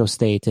Mexico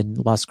State in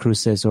Las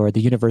Cruces, or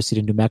the University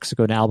of New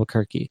Mexico in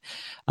Albuquerque,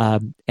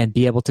 and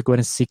be able to go in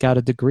and seek out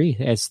a degree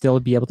and still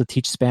be able to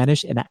teach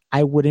Spanish. And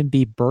I wouldn't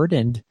be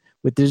burdened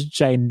with this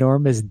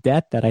ginormous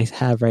debt that I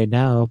have right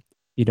now,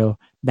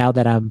 now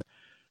that I'm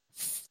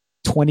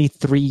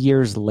 23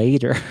 years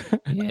later.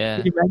 Yeah.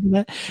 Can you imagine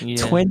that?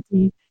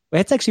 Yeah.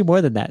 It's actually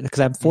more than that,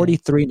 because I'm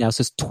 43 now.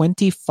 So it's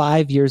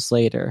 25 years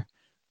later.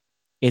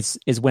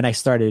 Is when I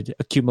started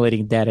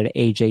accumulating debt at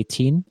age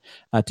 18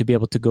 to be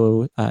able to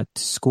go to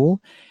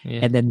school.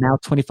 Yeah. And then now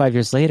 25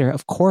 years later,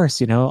 of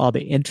course, all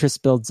the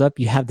interest builds up.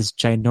 You have this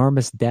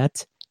ginormous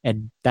debt,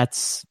 and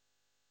that's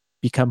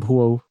become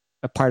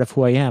a part of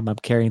who I am. I'm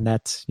carrying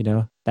that,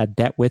 that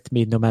debt with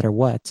me no matter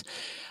what.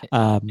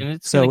 And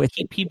it's going to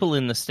keep people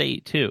in the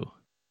state too.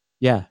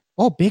 Yeah.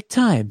 Oh, big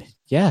time.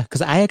 Yeah.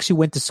 Because I actually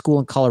went to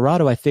school in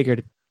Colorado. I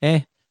figured,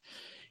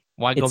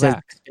 why go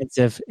back?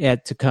 Expensive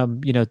to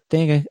come,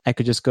 thing. I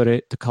could just go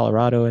to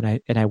Colorado, and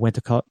I went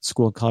to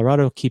school in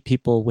Colorado, keep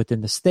people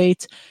within the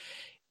state.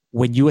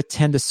 When you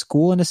attend a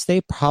school in a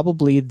state,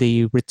 probably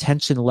the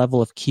retention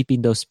level of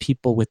keeping those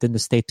people within the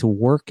state to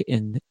work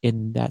in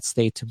that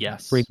state to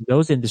bring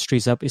those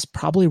industries up is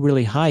probably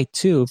really high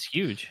too. It's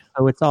huge.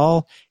 So it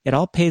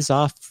all pays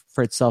off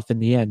for itself in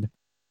the end.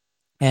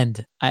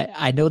 And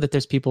I know that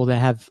there's people that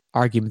have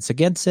arguments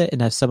against it,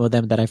 and some of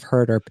them that I've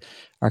heard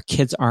are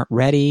kids aren't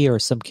ready, or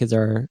some kids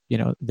are,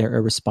 they're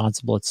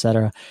irresponsible,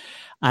 etc.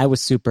 I was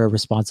super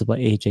irresponsible at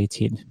age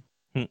 18,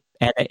 and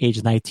at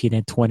age 19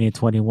 and 20 and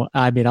 21.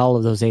 I mean, all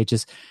of those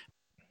ages.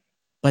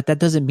 But that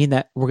doesn't mean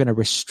that we're going to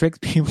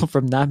restrict people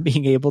from not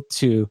being able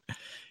to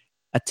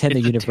attend the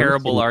university. It's a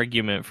terrible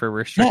argument for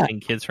restricting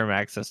kids from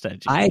access to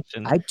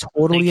education. I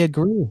totally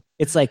agree.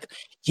 It's like,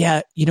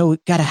 got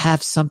to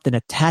have something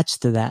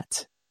attached to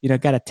that.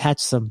 Got to attach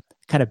some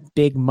kind of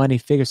big money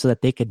figure so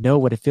that they could know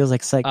what it feels like.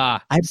 It's like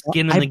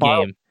skin in the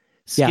game.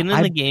 Skin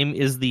in the game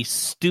is the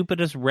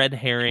stupidest red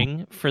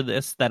herring for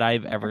this that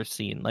I've ever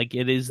seen. Like,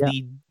 it is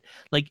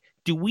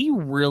do we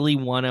really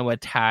want to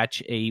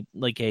attach a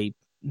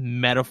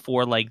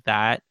metaphor like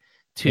that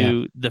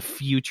to the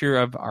future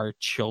of our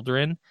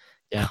children?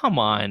 Yeah. Come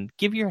on,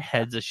 give your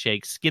heads a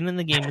shake. Skin in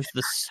the game is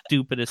the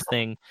stupidest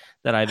thing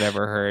that I've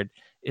ever heard.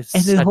 It's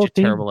such a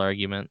terrible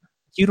argument.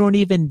 You don't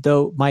even,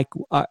 though, Mike,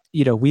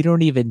 we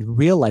don't even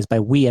realize, by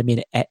we, I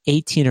mean, at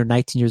 18 or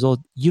 19 years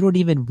old, you don't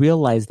even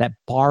realize that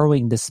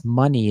borrowing this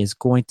money is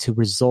going to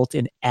result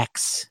in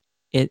X,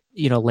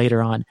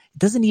 later on. It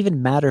doesn't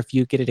even matter if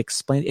you get it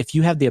explained. If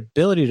you have the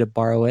ability to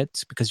borrow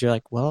it because you're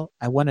like, well,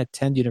 I want to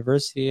attend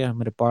university, I'm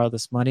going to borrow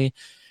this money.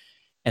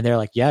 And they're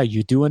like, yeah,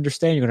 you do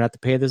understand you're going to have to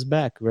pay this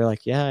back. We're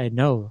like, yeah, I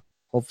know.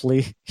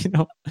 Hopefully,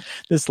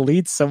 this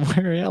leads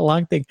somewhere, a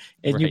long thing.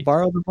 And you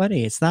borrow the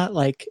money. It's not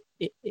like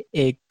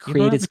it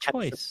creates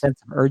a sense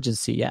of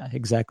urgency. Yeah,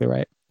 exactly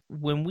right.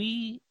 When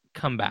we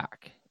come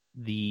back,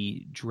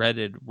 the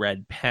dreaded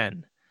red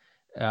pen,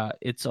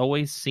 it's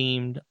always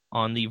seemed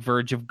on the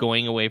verge of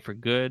going away for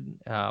good,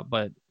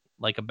 but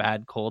like a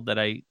bad cold that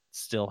I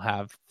still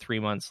have 3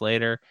 months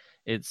later,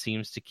 it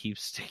seems to keep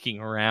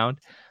sticking around.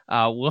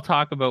 We'll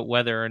talk about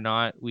whether or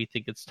not we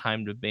think it's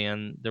time to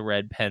ban the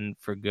red pen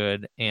for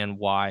good and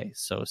why,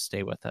 so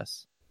stay with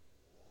us.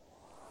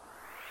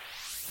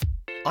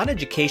 On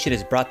Education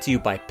is brought to you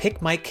by Pick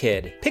My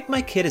Kid. Pick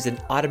My Kid is an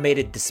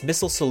automated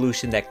dismissal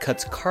solution that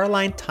cuts car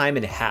line time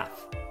in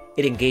half.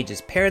 It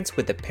engages parents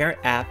with the Parent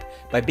app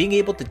by being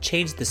able to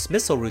change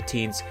dismissal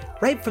routines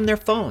right from their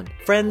phone.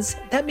 Friends,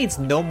 that means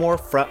no more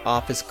front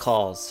office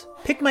calls.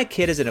 Pick My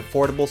Kid is an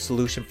affordable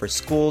solution for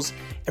schools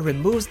and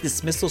removes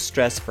dismissal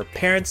stress for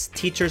parents,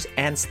 teachers,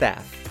 and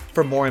staff.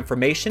 For more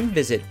information,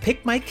 visit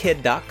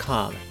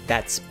pickmykid.com.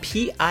 That's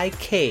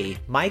P-I-K,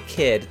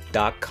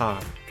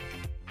 mykid.com.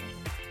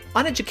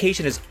 On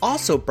Education is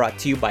also brought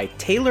to you by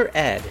Taylor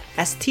Ed.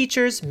 As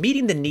teachers,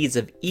 meeting the needs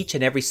of each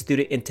and every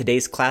student in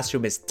today's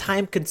classroom is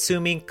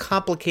time-consuming,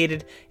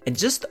 complicated, and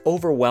just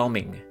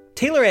overwhelming.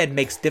 Taylor Ed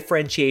makes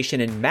differentiation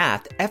in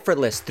math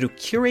effortless through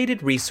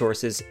curated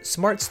resources,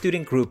 smart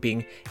student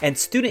grouping, and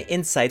student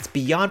insights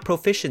beyond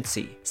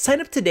proficiency.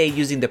 Sign up today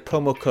using the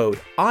promo code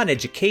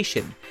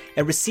ONEDUCATION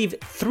and receive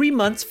 3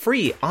 months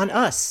free on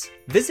us.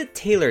 Visit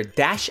taylor-ed.com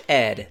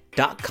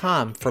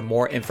for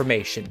more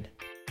information.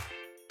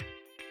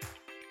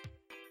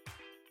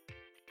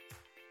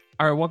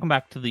 All right, welcome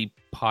back to the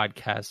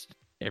podcast,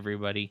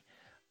 everybody.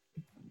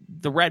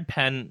 The red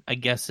pen, I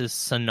guess, is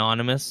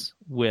synonymous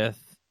with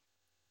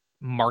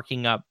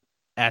marking up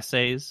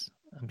essays.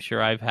 I'm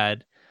sure I've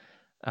had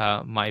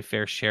my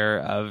fair share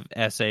of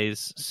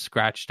essays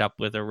scratched up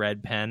with a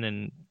red pen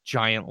and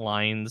giant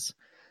lines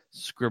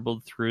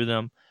scribbled through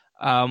them.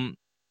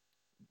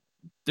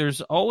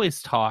 There's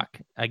always talk,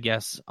 I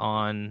guess,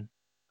 on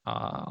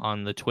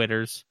on the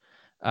Twitters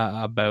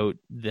about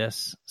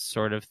this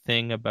sort of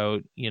thing,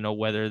 about, you know,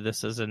 whether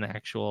this is an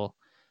actual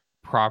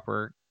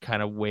proper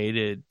kind of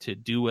way to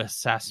do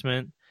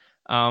assessment.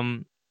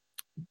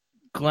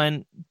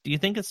 Glenn, do you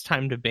think it's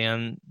time to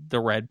ban the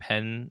red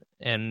pen?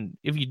 And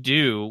if you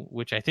do,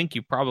 which I think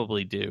you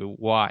probably do,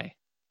 why?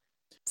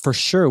 For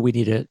sure, we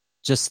need to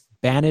just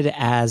ban it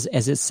as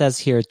it says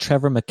here.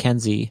 Trevor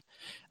McKenzie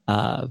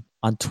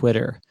on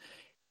Twitter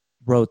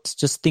wrote,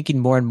 just thinking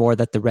more and more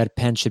that the red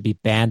pen should be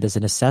banned as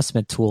an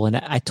assessment tool. And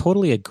I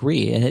totally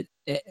agree. And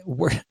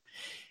we're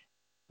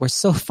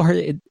so far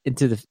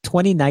into the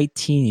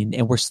 2019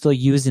 and we're still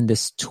using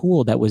this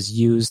tool that was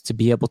used to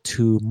be able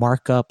to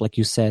mark up, like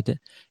you said,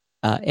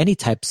 any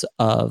types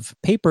of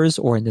papers,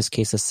 or in this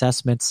case,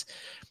 assessments,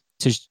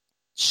 to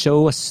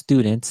show a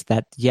student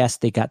that, yes,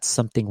 they got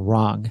something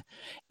wrong.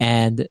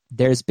 And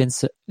there's been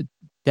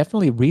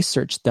definitely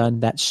research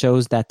done that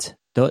shows that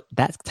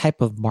that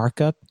type of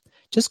markup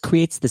just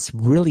creates this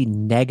really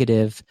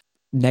negative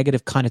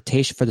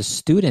connotation for the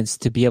students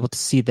to be able to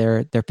see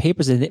their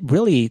papers. And it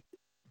really,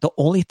 the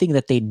only thing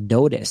that they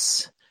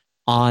notice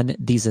on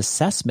these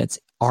assessments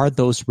are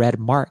those red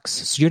marks.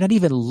 So you're not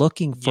even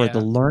looking for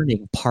the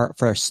learning part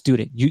for a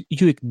student.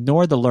 You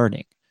ignore the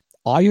learning.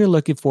 All you're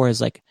looking for is,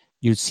 like,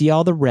 you see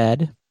all the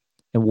red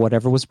and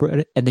whatever was,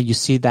 and then you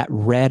see that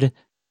red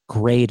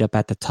grade up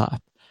at the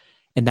top.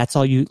 And that's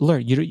all you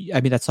learn.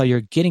 That's all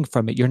you're getting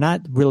from it. You're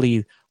not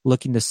really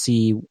looking to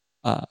see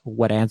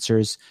what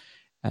answers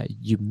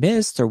you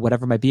missed or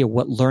whatever it might be, or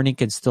what learning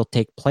can still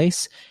take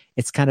place.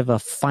 It's kind of a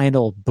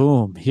final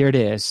boom. Here it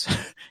is.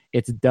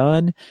 It's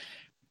done.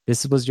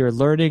 This was your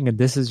learning, and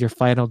this is your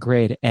final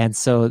grade. And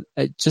so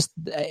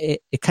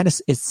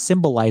it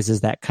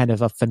symbolizes that kind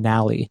of a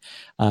finale,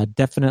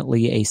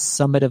 definitely a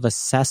summative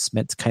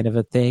assessment kind of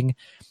a thing,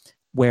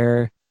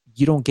 where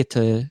you don't get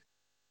to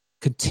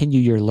continue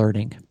your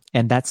learning.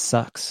 And that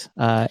sucks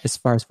as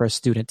far as for a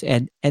student.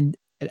 And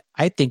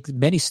I think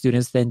many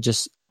students then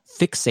just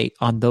fixate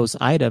on those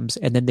items,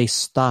 and then they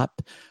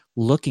stop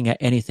looking at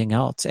anything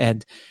else.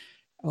 And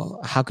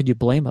how could you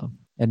blame them?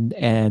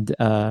 And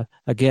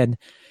again,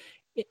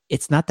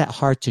 it's not that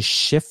hard to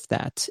shift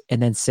that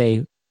and then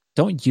say,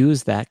 don't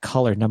use that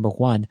color, number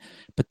one.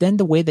 But then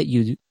the way that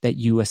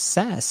you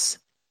assess,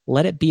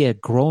 let it be a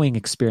growing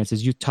experience,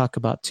 as you talk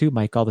about too,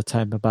 Mike, all the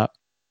time about,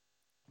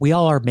 we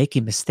all are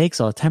making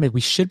mistakes all the time, and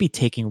we should be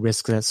taking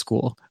risks at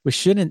school. We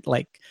shouldn't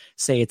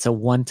say it's a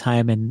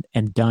one-time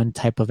and done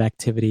type of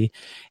activity.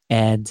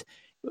 And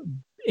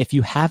if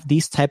you have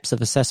these types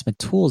of assessment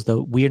tools,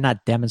 though, we are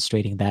not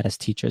demonstrating that as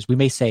teachers. We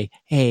may say,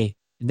 hey,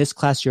 in this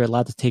class, you're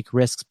allowed to take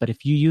risks, but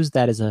if you use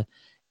that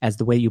as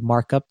the way you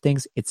mark up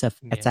things, it's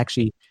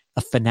actually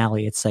a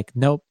finale. It's like,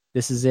 nope,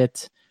 this is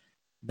it.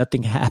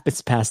 Nothing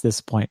happens past this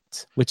point,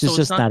 which is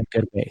just not a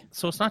good way.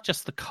 So it's not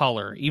just the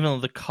color, even though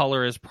the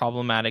color is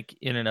problematic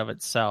in and of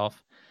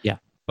itself. Yeah.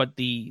 But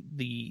the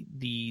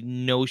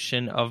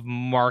notion of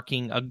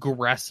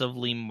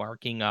aggressively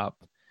marking up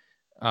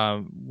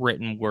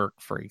written work,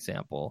 for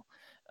example,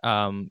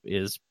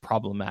 is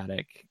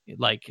problematic.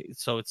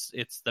 So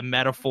it's the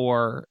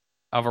metaphor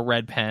of a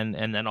red pen,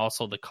 and then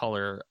also the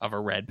color of a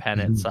red pen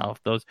itself.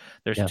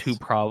 There's two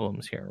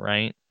problems here,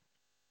 right?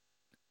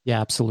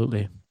 Yeah,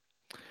 absolutely.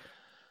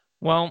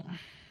 Well,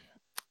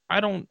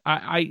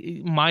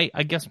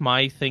 I guess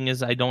my thing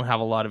is, I don't have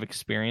a lot of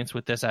experience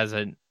with this as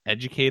an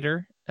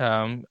educator.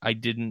 I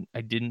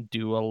didn't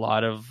do a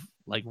lot of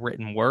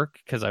written work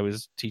because I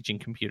was teaching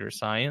computer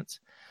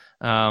science.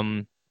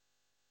 But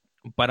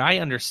I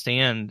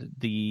understand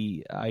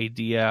the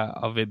idea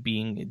of it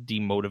being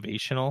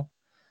demotivational.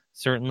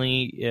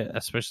 Certainly,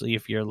 especially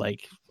if you're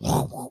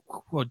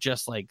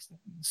just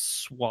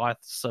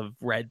swaths of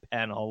red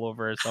pen all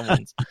over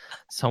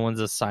someone's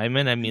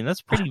assignment. I mean,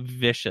 that's pretty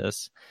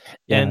vicious.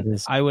 Yeah,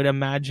 and I would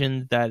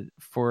imagine that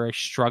for a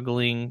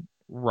struggling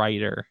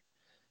writer,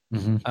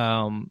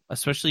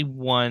 especially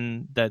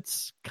one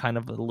that's kind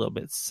of a little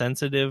bit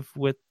sensitive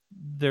with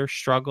their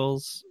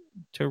struggles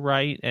to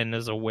write and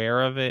is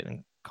aware of it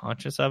and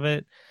conscious of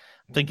it,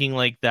 thinking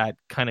that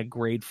kind of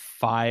grade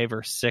 5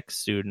 or 6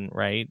 student,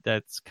 right?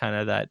 That's kind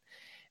of that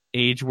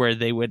age where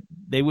they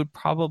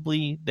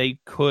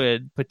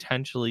could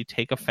potentially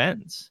take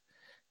offense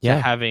to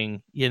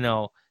having,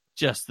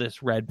 just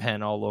this red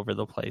pen all over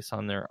the place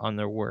on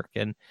their work.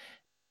 And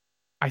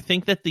I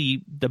think that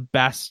the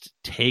best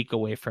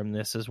takeaway from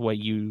this is what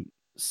you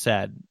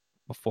said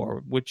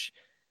before, which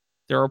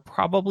there are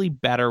probably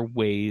better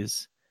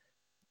ways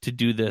to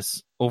do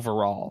this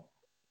overall.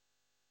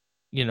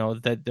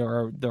 That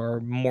there are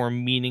more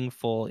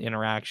meaningful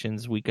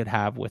interactions we could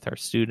have with our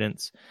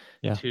students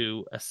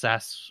to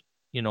assess,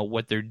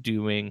 what they're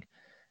doing,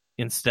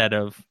 instead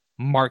of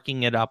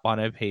marking it up on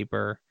a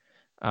paper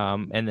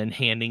and then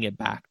handing it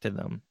back to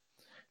them,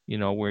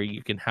 where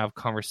you can have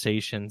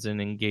conversations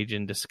and engage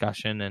in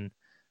discussion and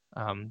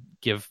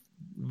give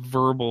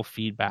verbal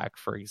feedback,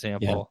 for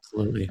example. Yeah,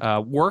 absolutely.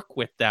 Work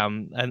with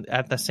them, and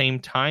at the same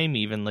time,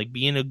 even like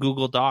be in a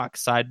Google Doc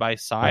side by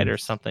side or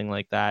something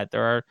like that.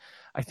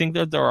 I think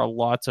that there are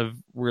lots of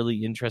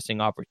really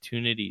interesting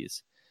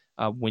opportunities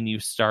when you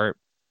start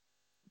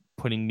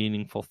putting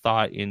meaningful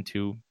thought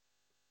into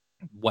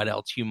what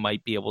else you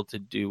might be able to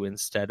do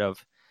instead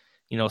of,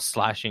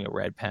 slashing a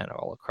red pen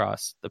all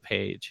across the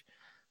page.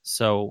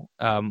 So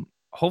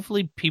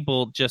hopefully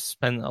people just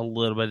spend a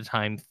little bit of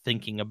time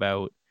thinking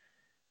about,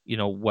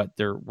 what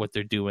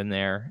they're doing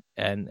there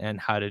and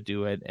how to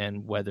do it,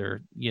 and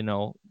whether,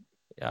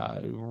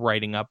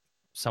 writing up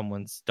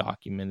someone's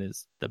document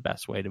is the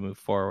best way to move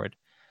forward.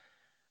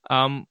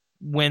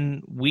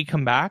 When we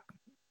come back,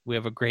 we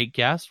have a great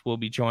guest. We'll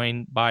be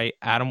joined by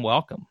Adam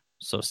Welcome.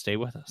 So stay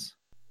with us.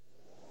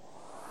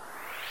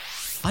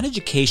 On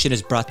Education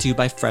is brought to you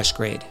by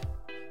FreshGrade.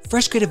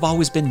 FreshGrade have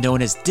always been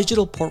known as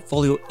digital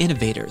portfolio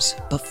innovators,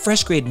 but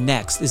FreshGrade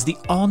Next is the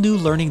all-new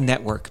learning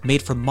network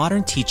made for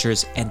modern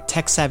teachers and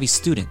tech-savvy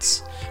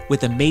students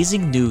with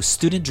amazing new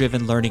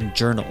student-driven learning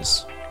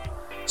journals.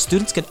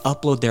 Students can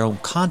upload their own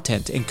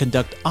content and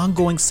conduct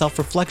ongoing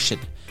self-reflection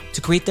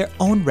to create their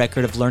own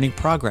record of learning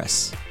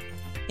progress.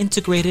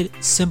 Integrated,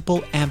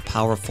 simple, and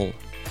powerful.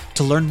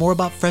 To learn more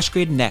about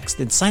FreshGrade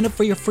Next and sign up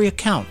for your free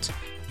account,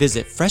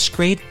 visit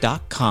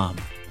freshgrade.com.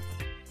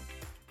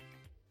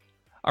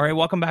 All right,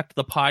 welcome back to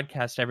the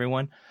podcast,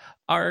 everyone.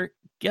 Our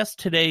guest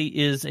today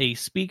is a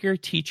speaker,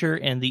 teacher,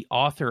 and the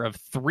author of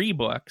 3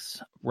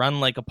 books, Run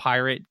Like a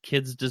Pirate,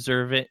 Kids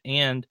Deserve It,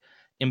 and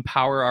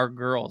Empower Our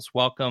Girls.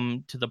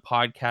 Welcome to the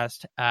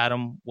podcast,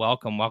 Adam.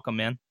 Welcome,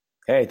 man.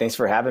 Hey, thanks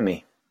for having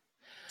me.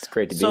 It's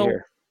great to be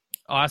here.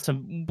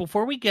 Awesome.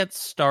 Before we get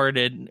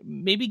started,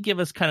 maybe give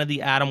us kind of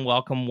the Adam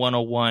Welcome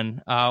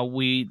 101.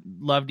 We'd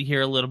love to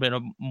hear a little bit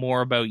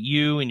more about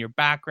you and your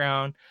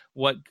background,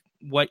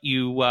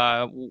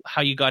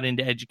 how you got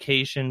into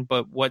education,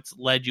 but what's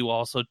led you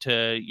also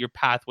to your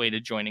pathway to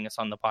joining us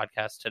on the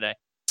podcast today.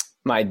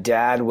 My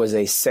dad was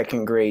a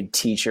second grade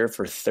teacher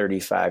for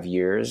 35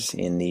 years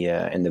in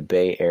the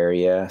Bay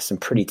Area, some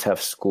pretty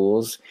tough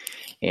schools.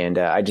 And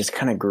I just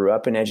kind of grew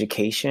up in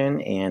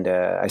education, and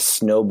I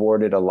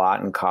snowboarded a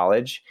lot in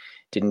college,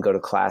 didn't go to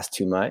class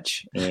too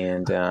much,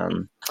 and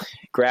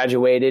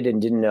graduated and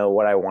didn't know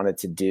what I wanted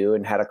to do,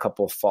 and had a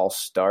couple of false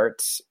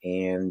starts.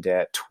 And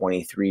at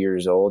 23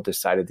 years old,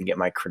 decided to get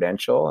my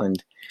credential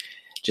and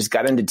just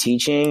got into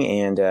teaching.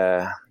 And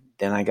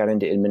then I got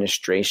into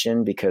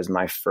administration because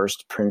my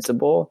first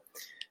principal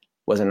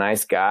was a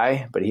nice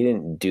guy, but he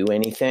didn't do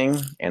anything.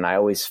 And I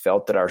always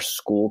felt that our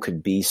school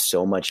could be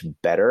so much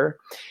better.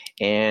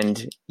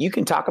 And you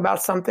can talk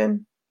about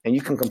something and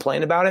you can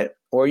complain about it,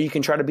 or you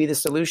can try to be the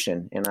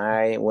solution. And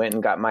I went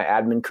and got my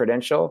admin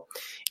credential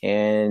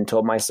and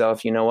told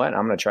myself, you know what,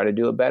 I'm going to try to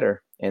do it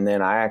better. And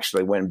then I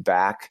actually went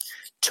back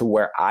to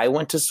where I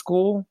went to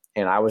school,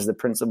 and I was the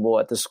principal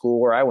at the school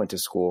where I went to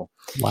school.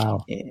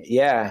 Wow.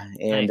 Yeah.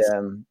 And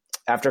nice.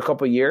 After a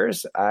couple of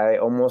years, I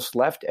almost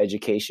left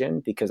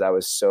education because I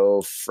was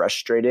so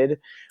frustrated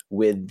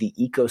with the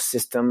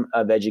ecosystem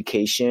of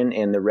education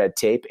and the red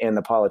tape and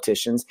the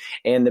politicians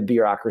and the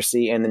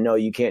bureaucracy and the no,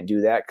 you can't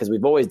do that because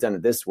we've always done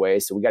it this way.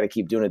 So we got to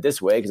keep doing it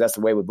this way because that's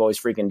the way we've always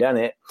freaking done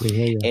it.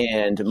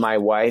 And my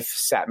wife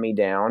sat me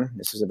down.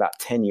 This was about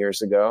 10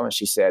 years ago. And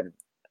she said,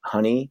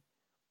 honey,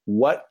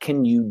 what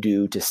can you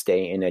do to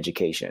stay in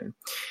education?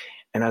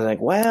 And I was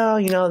like, well,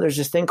 there's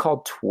this thing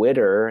called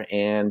Twitter,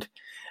 and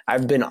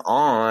I've been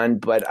on,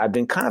 but I've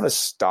been kind of a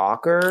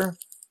stalker,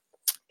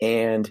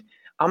 and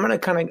I'm going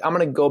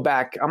to go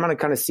back. I'm going to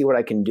kind of see what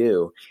I can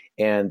do.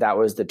 And that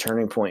was the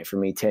turning point for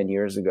me 10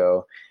 years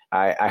ago.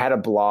 I had a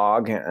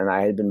blog, and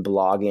I had been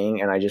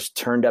blogging, and I just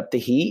turned up the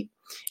heat,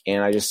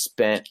 and I just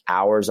spent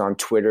hours on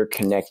Twitter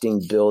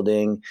connecting,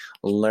 building,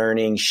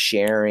 learning,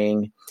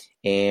 sharing.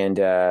 And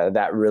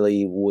that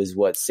really was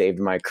what saved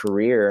my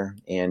career.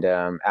 And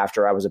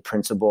after I was a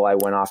principal, I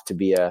went off to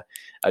be a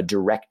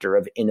director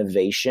of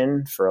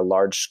innovation for a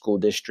large school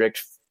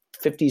district,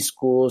 50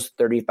 schools,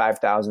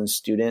 35,000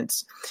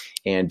 students,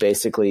 and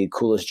basically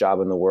coolest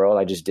job in the world.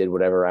 I just did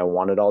whatever I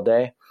wanted all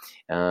day.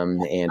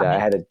 I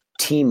had a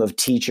team of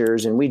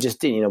teachers, and we just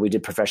did, we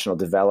did professional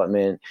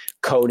development,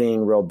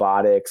 coding,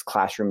 robotics,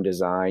 classroom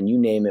design, you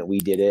name it, we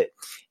did it.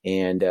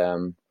 And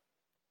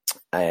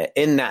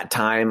in that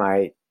time,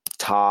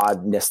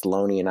 Todd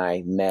Nesloni and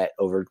I met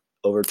over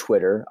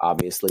Twitter,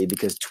 obviously,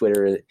 because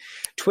Twitter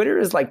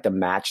is like the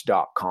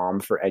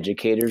Match.com for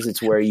educators.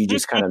 It's where you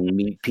just kind of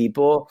meet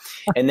people,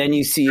 and then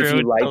you see if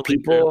you like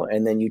people,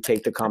 and then you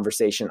take the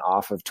conversation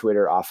off of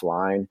Twitter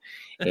offline.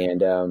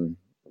 And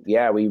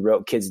we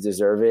wrote Kids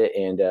Deserve It.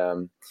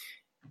 And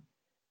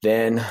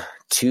then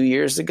 2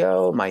 years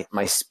ago,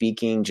 my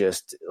speaking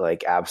just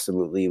like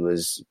absolutely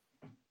was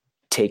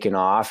taken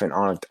off and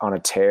on a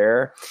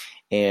tear.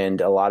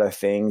 And a lot of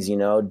things,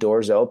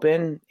 doors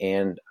open,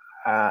 and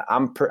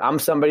I'm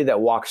somebody that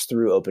walks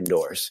through open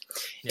doors.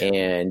 Yeah.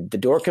 And the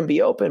door can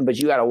be open, but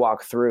you got to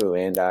walk through.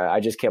 And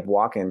I just kept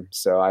walking.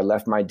 So I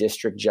left my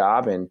district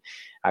job, and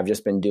I've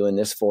just been doing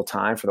this full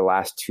time for the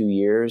last 2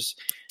 years,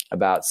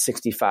 about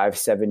 65,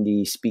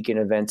 70 speaking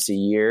events a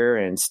year,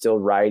 and still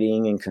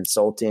writing and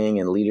consulting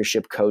and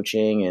leadership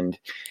coaching, and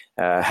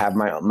have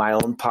my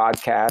own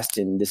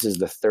podcast. And this is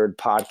the third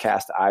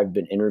podcast I've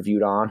been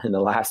interviewed on in the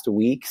last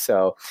week.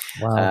 So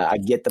I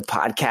get the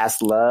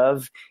podcast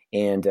love.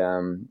 And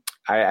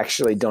I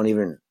actually don't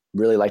even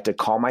really like to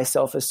call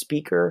myself a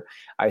speaker.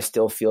 I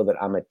still feel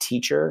that I'm a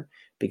teacher,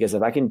 because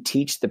if I can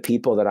teach the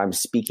people that I'm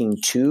speaking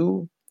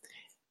to,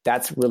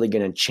 that's really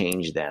going to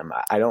change them.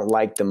 I don't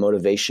like the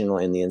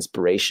motivational and the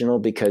inspirational,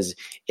 because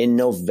in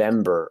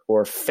November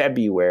or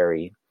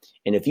February,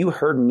 and if you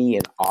heard me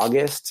in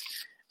August,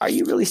 are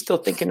you really still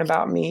thinking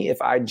about me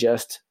if I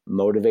just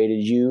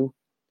motivated you?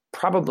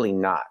 Probably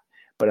not.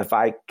 But if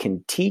I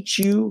can teach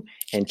you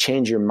and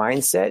change your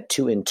mindset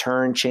to in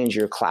turn change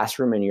your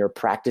classroom and your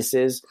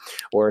practices,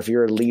 or if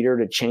you're a leader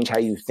to change how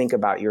you think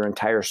about your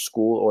entire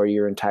school or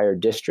your entire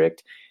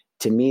district,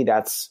 to me,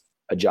 that's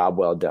a job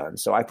well done.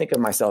 So I think of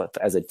myself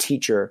as a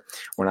teacher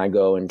when I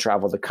go and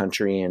travel the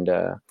country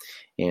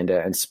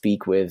and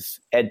speak with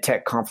ed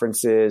tech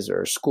conferences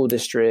or school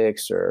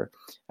districts or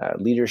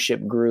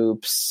leadership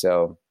groups.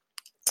 So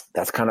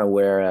that's kind of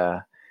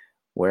where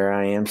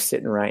I am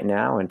sitting right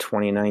now in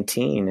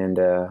 2019. And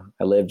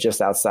I live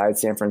just outside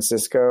San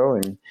Francisco,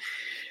 and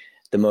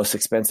the most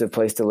expensive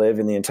place to live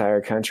in the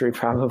entire country,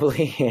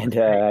 probably. And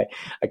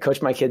I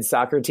coach my kids'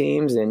 soccer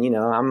teams, and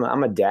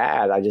I'm a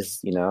dad. I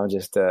just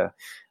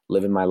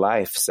living my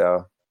life.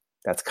 So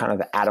that's kind of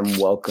the Adam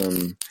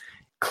Welcome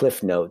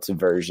Cliff Notes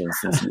version,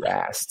 since you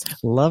asked.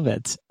 Love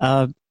it.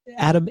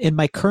 Adam, in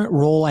my current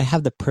role, I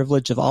have the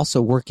privilege of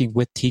also working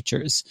with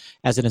teachers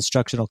as an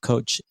instructional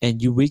coach.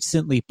 And you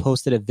recently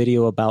posted a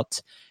video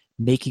about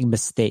making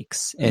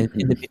mistakes. And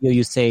in the video,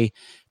 you say,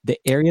 the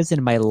areas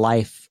in my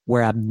life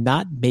where I'm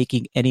not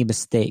making any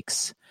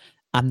mistakes,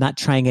 I'm not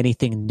trying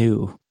anything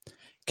new.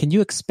 Can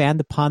you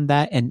expand upon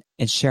that and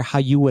share how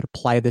you would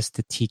apply this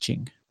to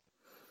teaching?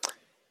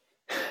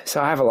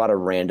 So I have a lot of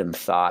random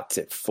thoughts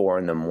at 4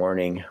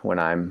 a.m. when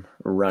I'm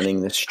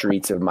running the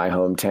streets of my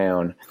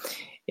hometown.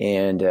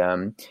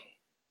 And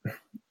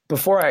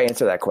before I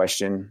answer that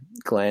question,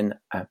 Glenn,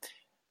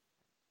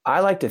 I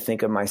like to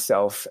think of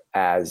myself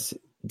as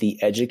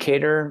the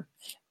educator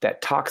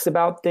that talks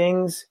about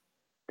things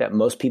that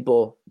most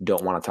people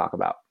don't want to talk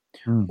about.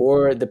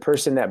 Or the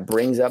person that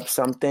brings up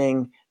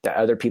something that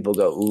other people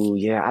go, ooh,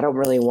 yeah, I don't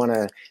really want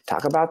to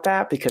talk about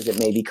that because it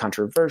may be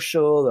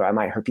controversial, or I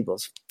might hurt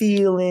people's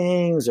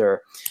feelings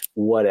or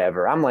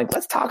whatever. I'm like,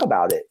 let's talk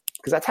about it,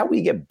 because that's how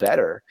we get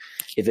better.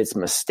 If it's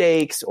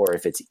mistakes, or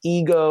if it's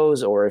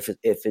egos, or if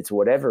it's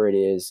whatever it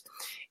is.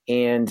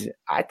 And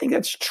I think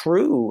that's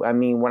true. I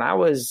mean,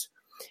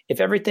 if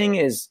everything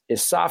is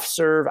soft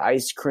serve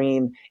ice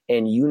cream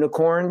and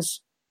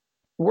unicorns,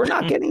 we're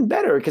not getting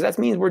better, because that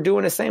means we're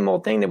doing the same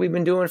old thing that we've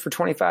been doing for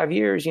 25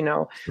 years,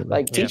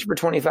 teach for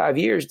 25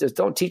 years. Just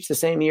don't teach the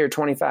same year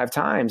 25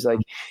 times. Like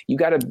you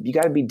gotta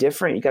be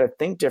different. You gotta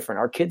think different.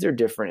 Our kids are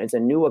different. It's a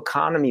new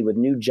economy with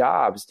new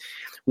jobs.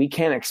 We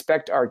can't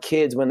expect our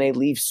kids when they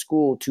leave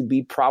school to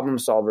be problem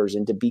solvers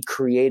and to be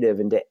creative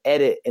and to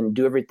edit and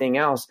do everything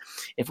else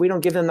if we don't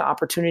give them the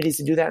opportunities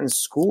to do that in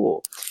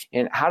school.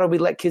 And how do we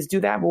let kids do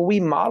that? Well, we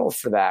model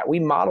for that.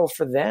 We model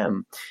for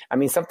them. I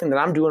mean, something that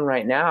I'm doing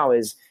right now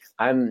is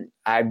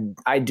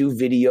I do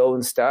video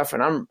and stuff,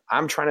 and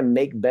I'm trying to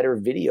make better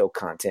video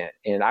content,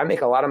 and I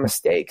make a lot of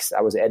mistakes. I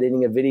was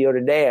editing a video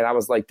today, and I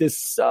was like, this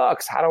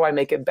sucks. How do I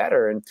make it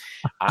better? And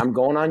I'm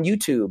going on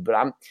YouTube,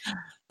 but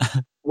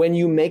when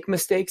you make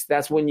mistakes,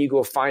 that's when you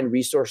go find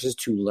resources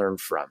to learn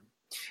from.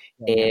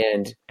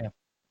 And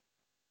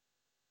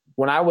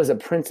when I was a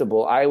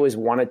principal, I always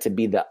wanted to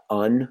be the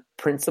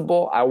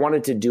unprincipal. I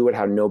wanted to do it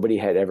how nobody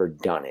had ever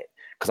done it,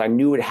 because I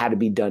knew it had to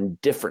be done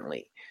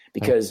differently.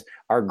 Because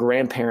our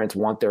grandparents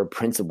want their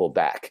principal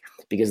back,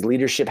 because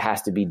leadership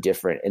has to be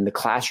different and the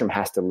classroom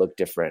has to look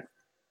different.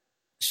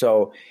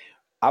 So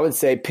I would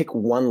say pick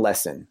one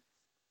lesson.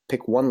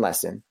 Pick one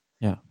lesson.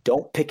 Yeah.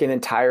 Don't pick an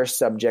entire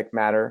subject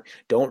matter.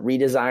 Don't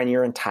redesign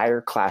your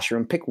entire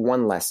classroom. Pick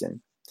one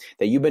lesson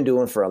that you've been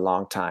doing for a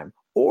long time,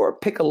 or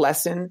pick a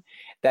lesson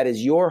that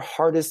is your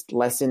hardest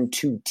lesson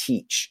to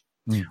teach.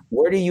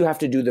 Where do you have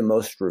to do the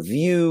most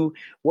review?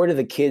 Where do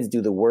the kids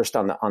do the worst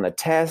on the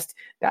test?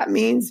 That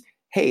means,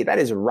 hey, that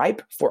is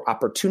ripe for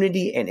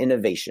opportunity and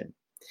innovation.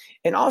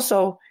 And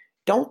also,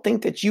 don't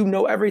think that you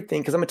know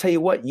everything, because I'm going to tell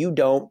you what, you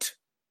don't.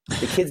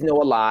 The kids know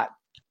a lot.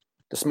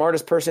 The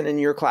smartest person in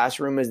your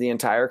classroom is the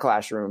entire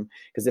classroom,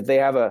 because if they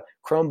have a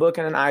Chromebook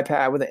and an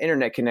iPad with an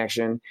internet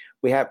connection,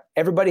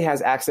 everybody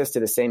has access to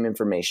the same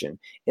information.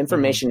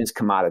 Information is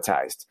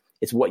commoditized.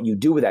 It's what you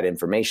do with that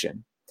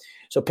information.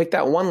 So pick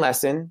that one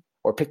lesson,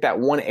 or pick that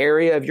one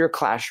area of your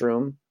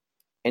classroom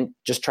and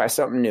just try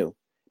something new.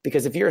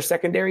 Because if you're a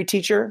secondary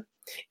teacher,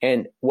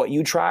 and what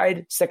you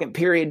tried second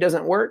period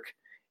doesn't work,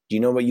 do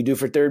you know what you do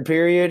for third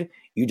period?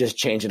 You just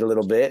change it a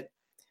little bit.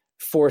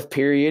 Fourth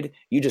period,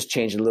 you just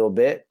change it a little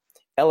bit.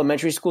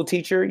 Elementary school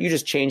teacher, you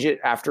just change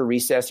it after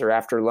recess or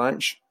after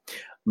lunch.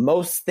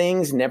 Most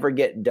things never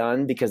get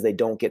done because they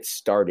don't get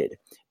started.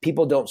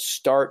 People don't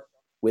start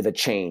with a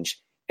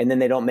change. and then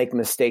they don't make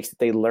mistakes that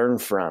they learn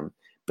from.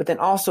 But then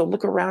also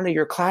look around at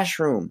your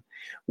classroom.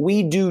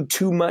 We do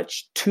too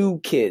much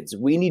to kids.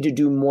 We need to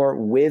do more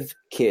with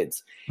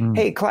kids.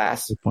 Hey,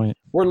 class,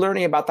 we're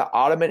learning about the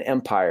Ottoman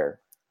Empire.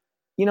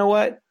 You know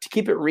what? To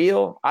keep it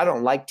real, I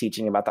don't like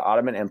teaching about the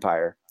Ottoman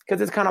Empire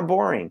because it's kind of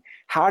boring.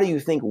 How do you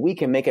think we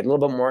can make it a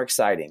little bit more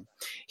exciting?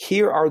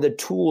 Here are the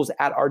tools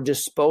at our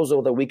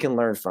disposal that we can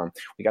learn from.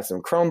 We got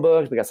some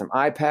Chromebooks, we got some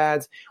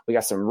iPads, we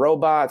got some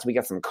robots, we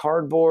got some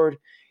cardboard.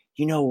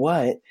 You know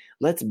what?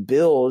 Let's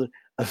build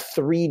a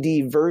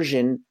 3D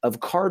version of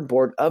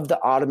cardboard of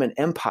the Ottoman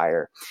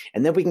Empire.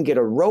 And then we can get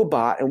a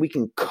robot and we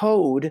can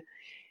code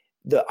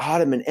the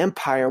Ottoman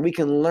Empire and we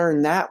can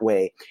learn that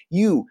way.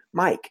 You,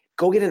 Mike,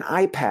 go get an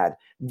iPad,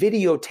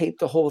 videotape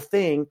the whole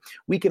thing.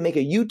 We can make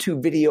a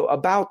YouTube video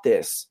about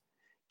this.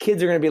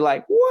 Kids are going to be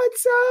like,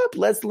 what's up?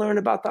 Let's learn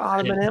about the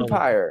Ottoman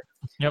Empire.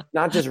 Yep.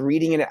 Not just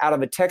reading it out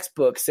of a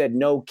textbook said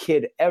no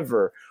kid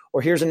ever.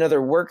 Or here's another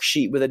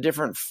worksheet with a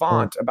different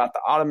font about the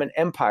Ottoman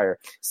Empire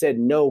said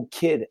no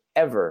kid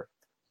ever.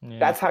 Yeah.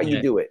 That's how you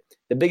do it.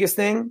 The biggest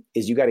thing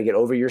is you got to get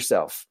over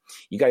yourself.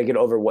 You got to get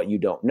over what you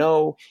don't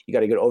know. You got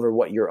to get over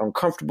what you're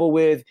uncomfortable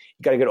with.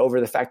 You got to get over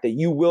the fact that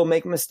you will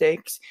make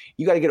mistakes.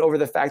 You got to get over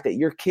the fact that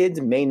your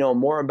kids may know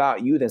more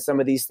about you than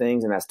some of these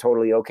things, and that's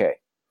totally okay.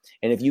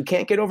 And if you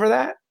can't get over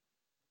that,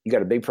 you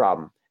got a big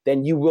problem.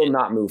 Then you will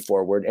not move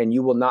forward and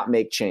you will not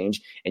make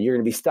change. And you're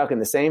going to be stuck in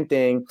the same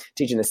thing,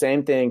 teaching the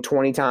same thing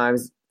 20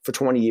 times for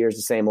 20 years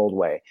the same old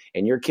way.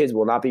 And your kids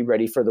will not be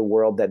ready for the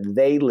world that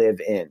they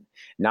live in.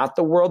 Not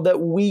the world that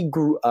we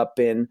grew up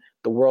in.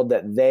 The world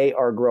that they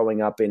are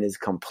growing up in is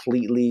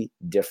completely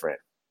different.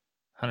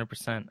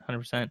 100%.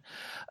 100%.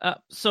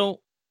 So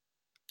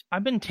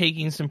I've been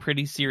taking some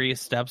pretty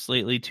serious steps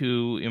lately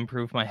to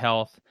improve my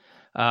health.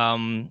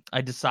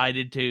 I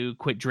decided to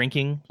quit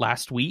drinking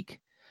last week.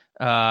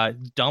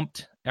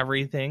 Dumped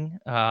everything.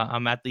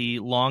 I'm at the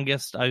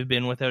longest I've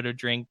been without a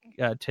drink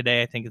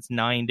today. I think it's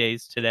 9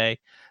 days today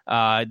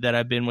that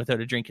I've been without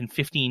a drink in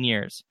 15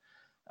 years.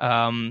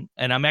 And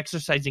I'm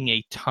exercising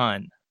a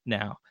ton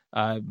now,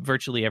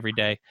 virtually every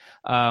day,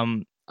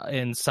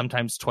 and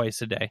sometimes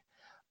twice a day.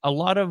 A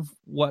lot of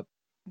what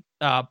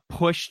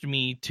pushed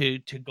me to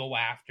go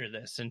after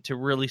this and to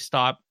really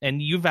stop,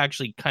 and you've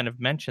actually kind of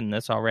mentioned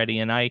this already,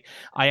 and I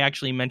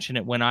actually mention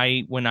it when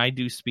I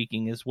do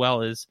speaking as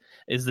well, is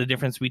the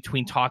difference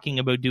between talking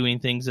about doing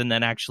things and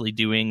then actually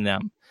doing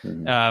them.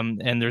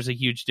 And there's a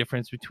huge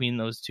difference between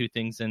those two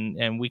things,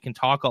 and we can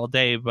talk all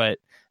day, but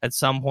at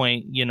some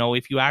point,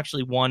 if you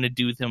actually want to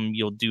do them,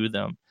 you'll do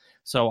them.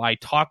 So I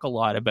talk a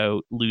lot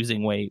about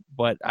losing weight,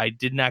 but I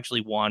didn't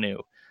actually want to.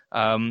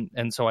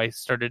 And so I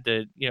started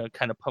to,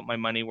 kind of put my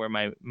money where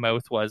my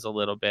mouth was a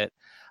little bit.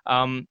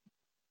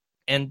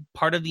 And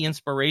part of the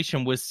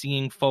inspiration was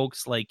seeing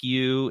folks like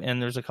you,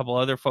 and there's a couple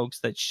other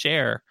folks that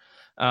share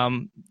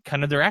kind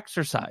of their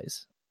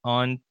exercise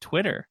on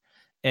Twitter.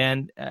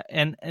 And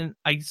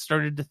I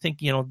started to think,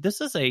 this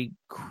is a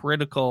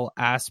critical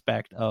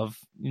aspect of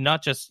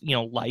not just,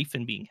 life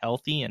and being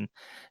healthy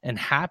and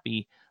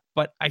happy,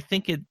 but I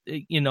think it,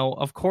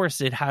 of course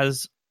it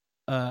has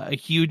a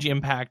huge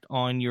impact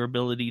on your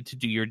ability to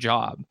do your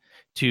job,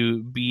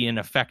 to be an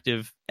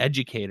effective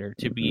educator,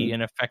 to be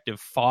an effective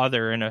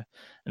father and an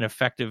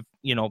effective,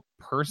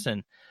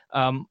 person.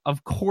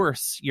 Of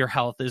course, your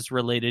health is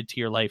related to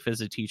your life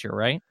as a teacher,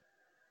 right?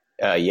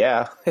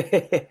 Yeah.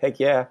 Heck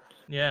yeah.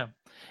 Yeah.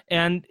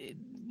 And,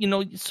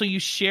 so you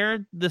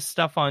share this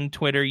stuff on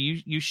Twitter,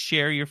 you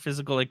share your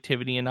physical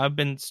activity, and I've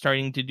been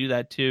starting to do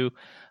that too.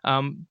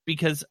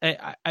 Because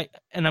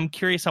I'm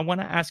curious, I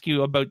want to ask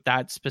you about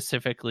that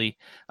specifically.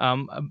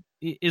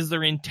 Is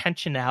there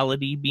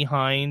intentionality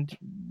behind,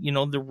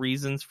 the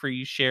reasons for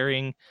you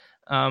sharing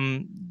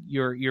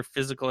your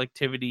physical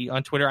activity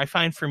on Twitter? I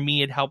find for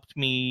me, it helped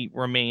me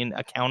remain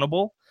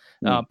accountable.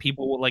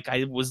 People, like,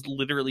 I was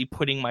literally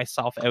putting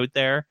myself out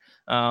there,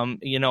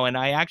 and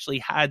I actually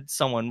had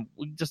someone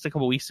just a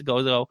couple weeks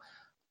ago, though,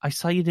 I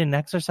saw you didn't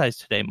exercise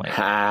today, Mike.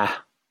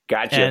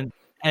 Gotcha.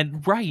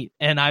 And right.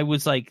 And I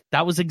was like,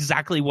 that was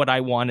exactly what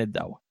I wanted,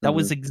 though. That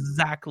was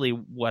exactly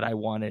what I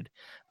wanted.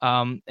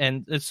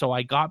 And so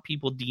I got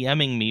people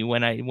DMing me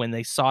when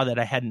they saw that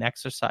I hadn't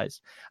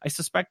exercised. I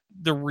suspect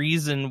the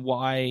reason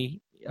why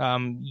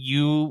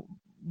you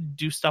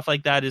do stuff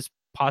like that is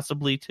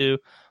possibly to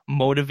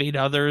motivate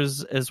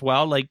others as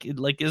well. Like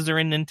is there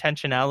an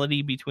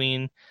intentionality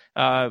between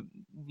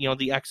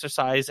the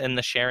exercise and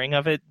the sharing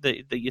of it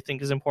that you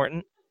think is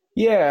important?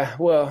 Yeah,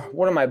 well,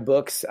 one of my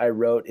books I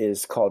wrote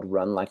is called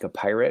Run Like a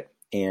Pirate,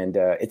 and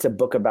it's a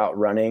book about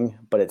running,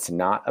 but it's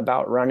not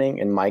about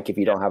running. And Mike, if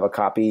you don't have a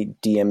copy,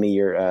 DM me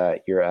your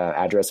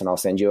address and I'll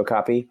send you a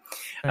copy.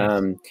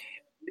 Nice.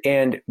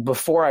 And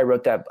before I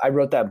wrote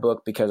that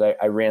book because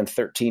I ran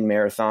 13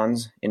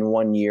 marathons in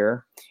 1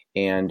 year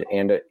and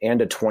a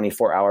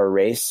 24-hour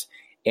race,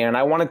 and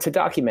I wanted to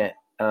document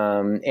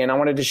and I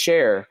wanted to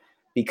share,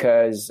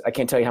 because I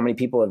can't tell you how many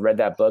people have read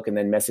that book and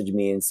then message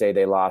me and say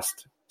they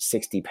lost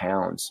 60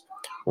 pounds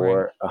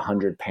or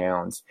 100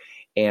 pounds.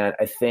 And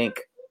I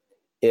think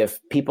if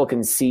people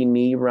can see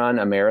me run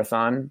a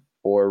marathon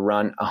or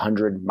run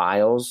 100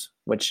 miles,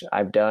 which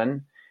I've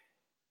done,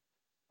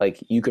 like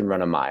you can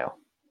run a mile,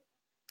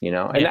 you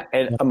know,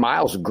 and a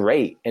mile's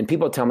great. And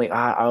people tell me,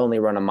 I only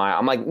run a mile.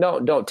 I'm like, no,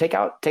 don't take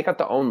out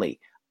the only.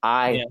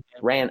 I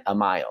ran a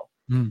mile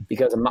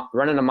because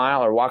running a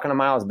mile or walking a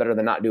mile is better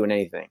than not doing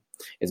anything.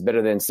 It's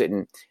better than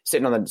sitting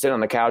on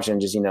the couch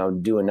and just, you know,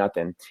 doing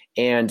nothing.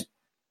 And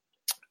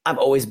I've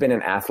always been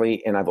an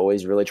athlete, and I've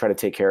always really tried to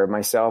take care of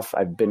myself.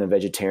 I've been a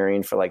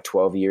vegetarian for like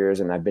 12 years,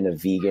 and I've been a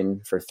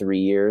vegan for 3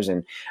 years.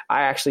 And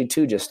I actually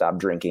too just stopped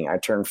drinking. I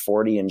turned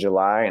 40 in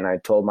July, and I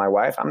told my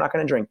wife, I'm not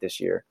going to drink this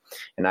year.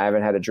 And I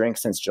haven't had a drink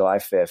since July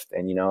 5th.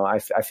 And, you know, I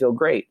feel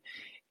great.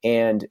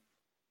 And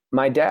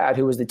my dad,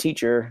 who was the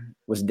teacher,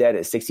 was dead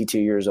at 62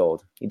 years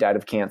old. He died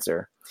of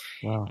cancer.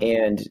 Wow.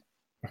 And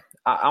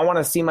I want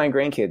to see my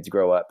grandkids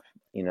grow up,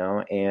 you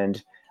know,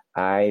 and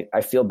I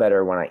feel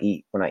better when I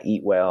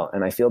eat well,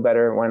 and I feel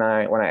better when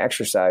I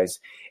exercise.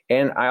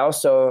 And I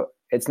also,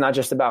 it's not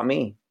just about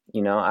me,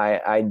 you know,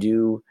 I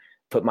do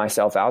put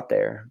myself out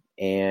there,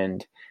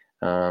 and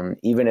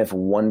even if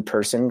one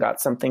person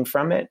got something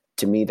from it,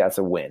 to me, that's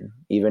a win.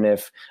 Even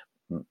if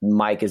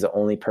Mike is the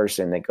only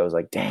person that goes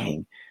like,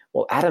 dang,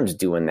 well, Adam's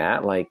doing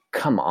that. Like,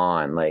 come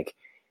on. Like,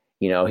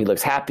 you know, he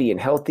looks happy and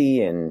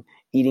healthy and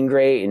eating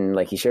great. And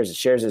like, he shares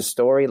his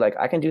story. Like,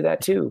 I can do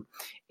that too.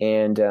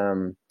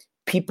 And,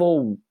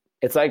 people,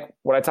 it's like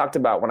what I talked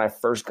about when I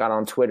first got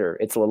on Twitter.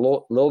 It's a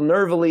little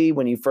nervily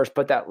when you first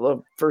put that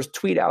little first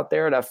tweet out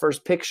there, that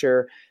first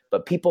picture,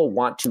 but people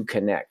want to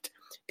connect.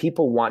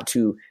 People want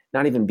to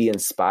not even be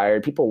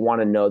inspired. People want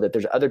to know that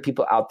there's other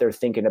people out there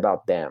thinking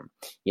about them.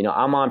 You know,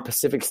 I'm on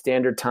Pacific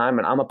Standard Time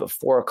and I'm up at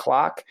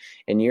 4:00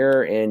 and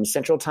you're in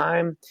Central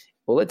Time.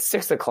 Well, it's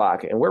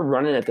 6:00 and we're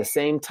running at the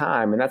same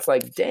time. And that's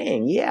like,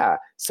 dang, yeah,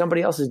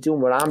 somebody else is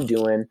doing what I'm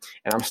doing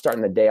and I'm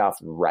starting the day off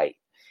right.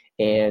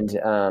 And,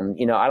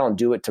 you know, I don't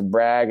do it to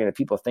brag. And if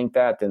people think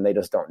that, then they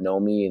just don't know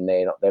me and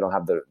they don't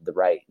have the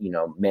right, you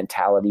know,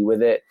 mentality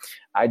with it.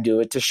 I do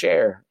it to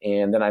share.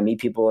 And then I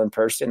meet people in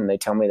person and they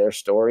tell me their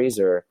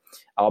stories, or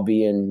I'll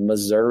be in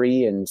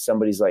Missouri and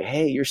somebody's like,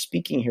 hey, you're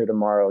speaking here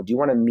tomorrow. Do you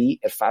want to meet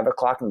at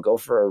 5:00 and go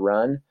for a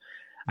run?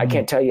 Mm-hmm. I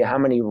can't tell you how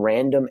many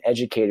random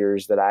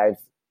educators that I've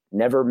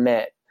never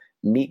met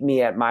meet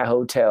me at my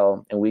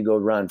hotel and we go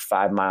run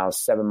 5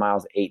 miles, 7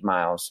 miles, 8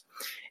 miles.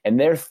 And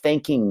they're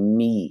thanking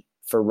me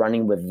for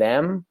running with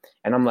them.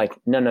 And I'm like,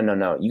 no,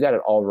 you got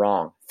it all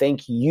wrong.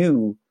 Thank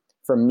you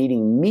for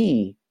meeting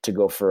me to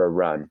go for a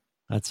run.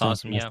 That's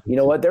awesome. Yeah. You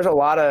know what? There's a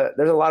lot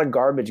of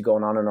garbage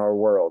going on in our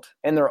world,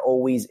 and there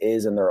always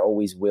is, and there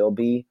always will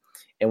be.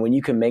 And when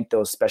you can make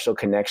those special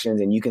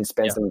connections and you can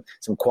spend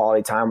some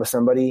quality time with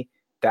somebody,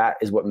 that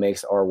is what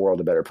makes our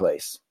world a better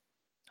place.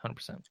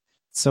 100%.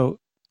 So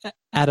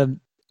Adam,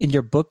 in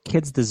your book,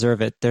 Kids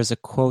Deserve It, there's a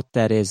quote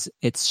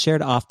it's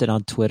shared often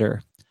on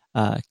Twitter.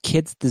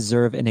 Kids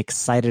deserve an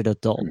excited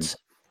adult. Mm-hmm.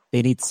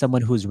 They need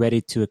someone who's ready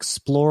to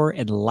explore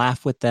and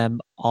laugh with them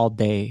all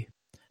day.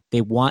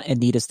 They want and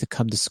need us to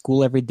come to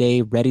school every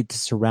day, ready to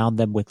surround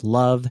them with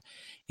love,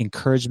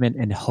 encouragement,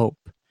 and hope.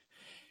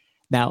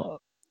 Now,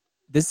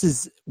 this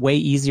is way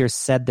easier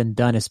said than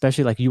done,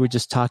 especially like you were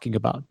just talking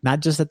about,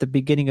 not just at the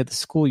beginning of the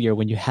school year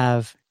when you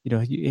have, you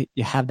know,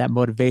 you have that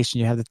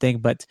motivation, you have the thing,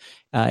 but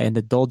in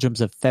the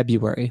doldrums of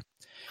February.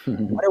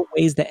 Mm-hmm. What are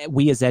ways that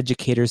we as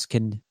educators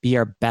can be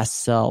our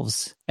best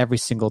selves every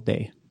single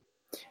day?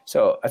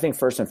 So I think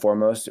first and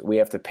foremost, we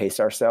have to pace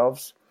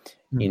ourselves.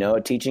 Mm-hmm. You know,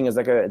 teaching is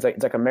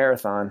it's like a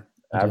marathon.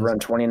 I've run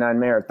 29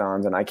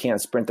 marathons and I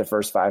can't sprint the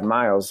first 5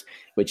 miles,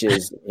 which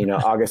is, you know,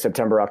 August,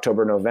 September,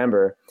 October,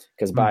 November,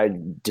 because by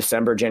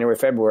December, January,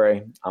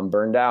 February, I'm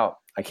burned out.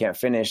 I can't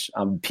finish.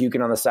 I'm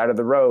puking on the side of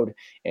the road,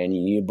 and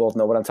you both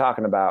know what I'm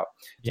talking about.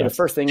 So The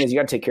first thing is you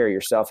got to take care of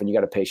yourself, and you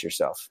got to pace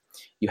yourself.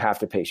 You have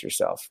to pace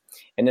yourself.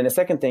 And then the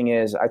second thing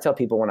is I tell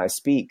people when I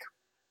speak,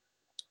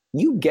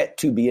 you get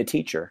to be a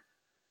teacher.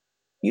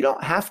 You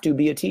don't have to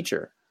be a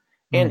teacher.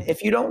 And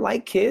if you don't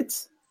like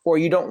kids or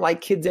you don't like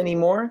kids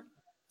anymore,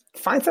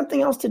 find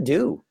something else to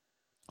do.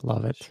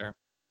 Love it. Sure.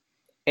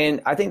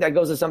 And I think that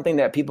goes to something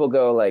that people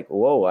go like,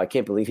 whoa, I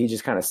can't believe he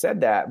just kind of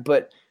said that.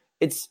 But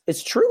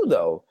it's true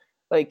though.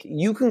 Like,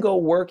 you can go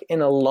work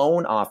in a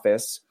loan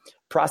office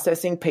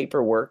processing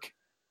paperwork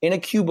in a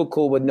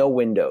cubicle with no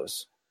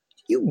windows.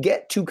 You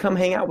get to come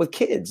hang out with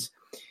kids.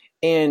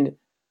 And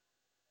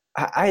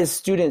I had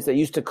students that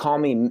used to call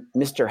me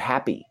Mr.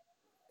 Happy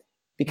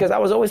because I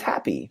was always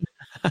happy.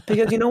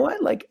 Because you know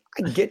what? Like,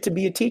 I get to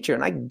be a teacher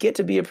and I get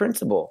to be a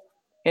principal.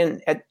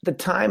 And at the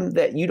time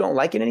that you don't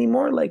like it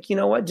anymore, like, you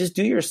know what? Just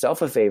do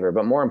yourself a favor,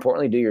 but more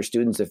importantly, do your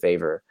students a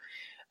favor.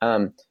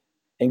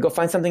 And go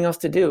find something else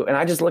to do. And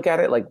I just look at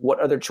it like,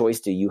 what other choice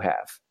do you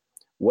have?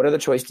 What other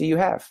choice do you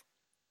have?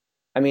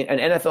 I mean, an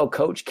NFL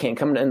coach can't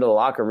come into the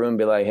locker room and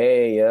be like,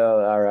 hey,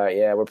 all right,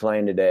 yeah, we're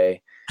playing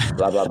today,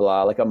 blah, blah,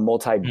 blah, like a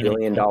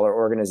multi-billion-dollar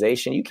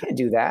organization. You can't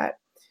do that.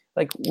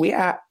 Like,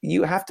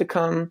 you have to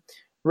come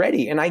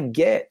ready. And I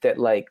get that,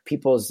 like,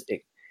 people's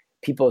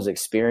people's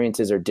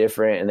experiences are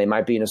different and they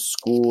might be in a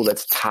school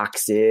that's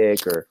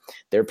toxic or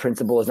their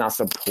principal is not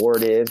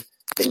supportive,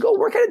 then go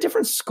work at a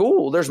different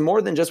school. There's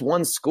more than just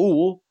one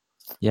school.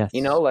 Yeah.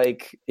 You know,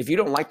 like if you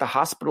don't like the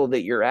hospital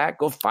that you're at,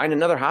 go find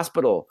another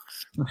hospital.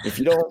 If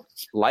you don't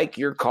like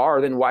your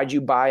car, then why'd you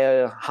buy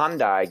a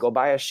Hyundai? Go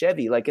buy a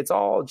Chevy. Like it's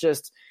all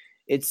just,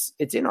 it's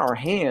in our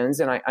hands.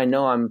 And I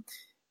know I'm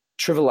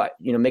trivial,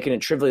 making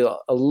it trivial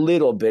a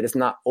little bit. It's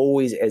not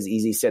always as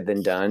easy said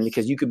than done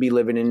because you could be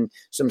living in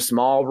some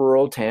small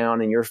rural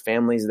town and your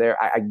family's there.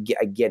 I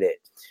get it.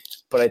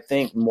 But I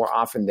think more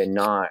often than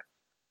not,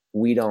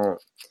 we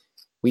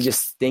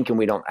just think and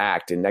we don't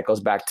act. And that goes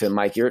back to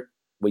Mike,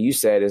 what you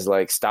said is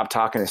like, stop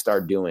talking and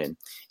start doing.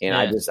 And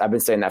I've been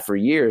saying that for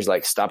years,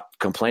 like stop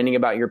complaining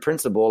about your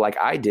principal. Like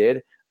I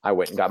did, I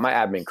went and got my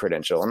admin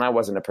credential and I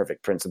wasn't a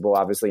perfect principal.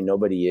 Obviously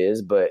nobody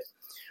is,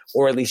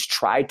 or at least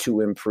try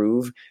to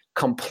improve.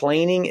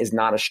 Complaining is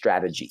not a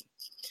strategy.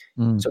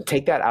 So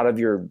take that out of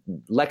your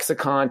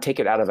lexicon, take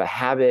it out of a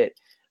habit,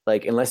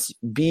 and let's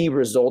be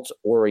results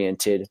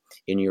oriented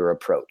in your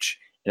approach.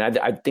 And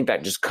I think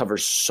that just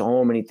covers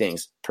so many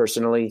things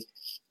personally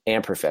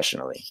and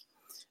professionally.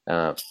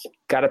 Got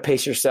to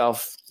pace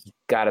yourself.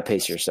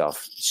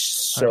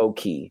 So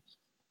key.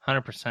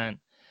 100%.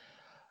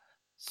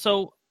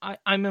 So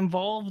I'm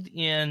involved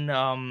in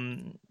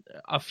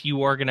a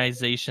few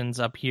organizations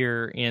up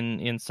here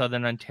in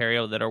Southern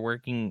Ontario that are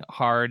working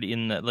hard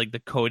in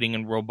the coding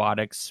and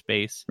robotics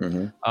space,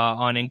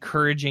 on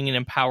encouraging and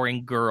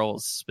empowering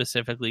girls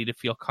specifically to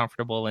feel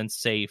comfortable and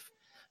safe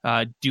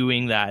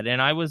doing that.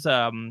 And I was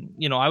I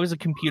was a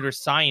computer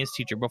science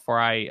teacher before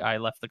I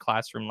left the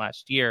classroom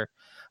last year,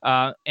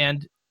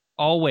 and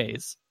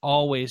always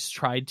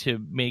tried to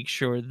make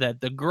sure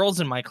that the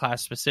girls in my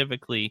class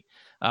specifically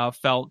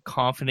felt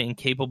confident and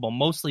capable,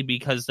 mostly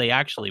because they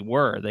actually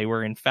were. They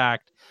were, in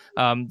fact,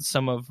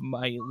 some of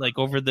my,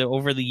 over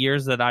the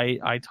years that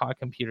I taught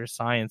computer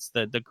science,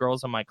 the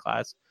girls in my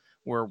class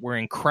were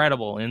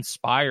incredible,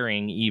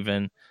 inspiring,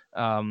 even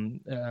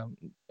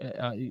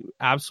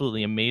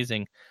absolutely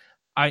amazing.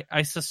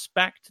 I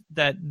suspect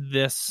that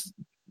this,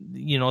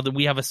 that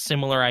we have a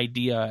similar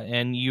idea,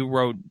 and you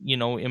wrote,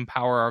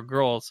 empower our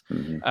girls.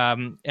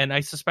 And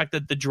I suspect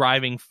that the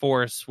driving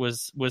force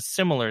was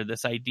similar.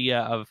 This idea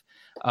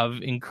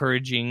of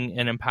encouraging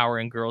and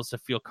empowering girls to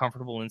feel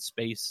comfortable in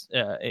space,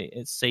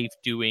 safe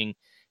doing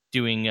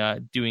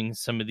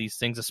some of these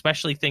things,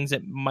 especially things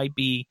that might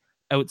be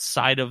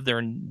outside of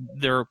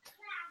their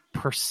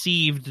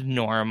perceived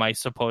norm, I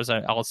suppose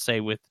I'll say,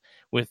 with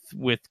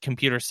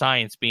computer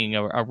science being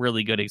a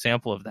really good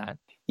example of that.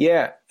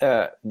 Yeah,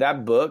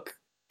 that book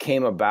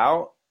came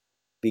about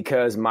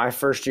because my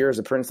first year as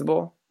a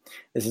principal,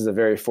 this is a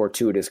very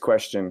fortuitous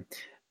question,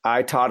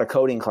 I taught a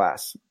coding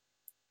class.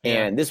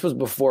 And this was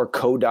before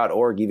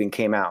code.org even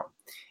came out.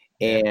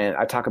 And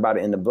I talk about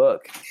it in the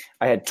book.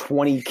 I had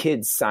 20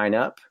 kids sign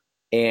up,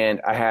 and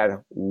I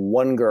had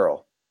one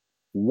girl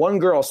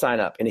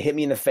sign up, and it hit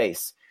me in the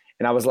face.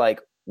 And I was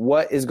like,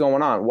 what is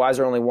going on? Why is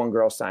there only one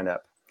girl sign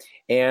up?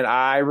 And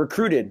I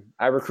recruited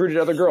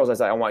other girls. I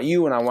said, I want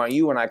you, and I want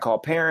you. And I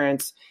called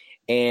parents.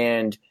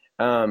 And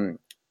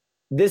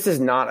this is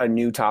not a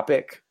new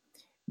topic.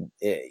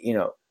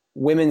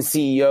 Women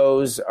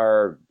CEOs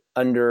are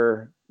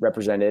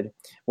underrepresented.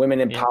 Women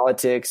in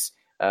politics,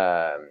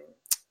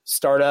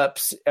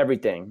 startups,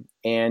 everything.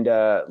 And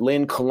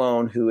Lynn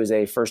Colon, who is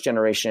a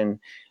first-generation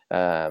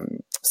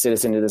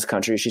citizen of this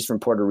country, she's from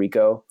Puerto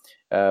Rico.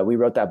 We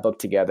wrote that book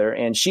together,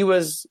 and she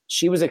was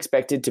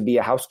expected to be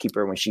a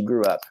housekeeper when she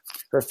grew up.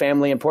 Her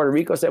family in Puerto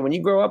Rico said, when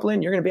you grow up,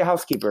 Lynn, you're going to be a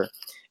housekeeper.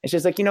 And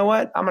she's like, you know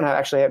what? I'm going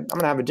to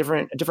have a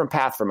different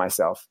path for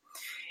myself.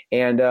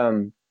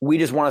 And we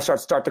just want to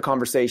start the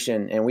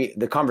conversation. And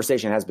the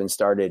conversation has been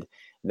started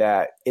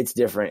that it's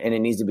different and it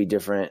needs to be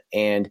different.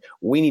 And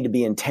we need to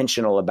be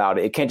intentional about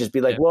it. It can't just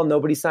be like, well,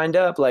 nobody signed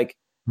up.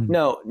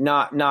 No,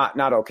 not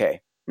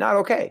okay. Not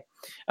okay.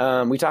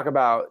 We talk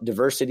about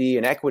diversity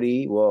and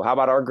equity. Well, how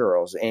about our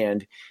girls?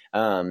 And,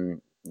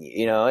 and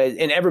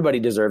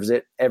everybody deserves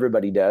it.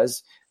 Everybody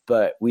does.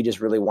 But we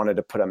just really wanted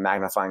to put a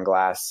magnifying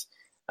glass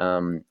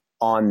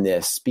on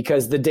this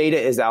because the data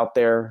is out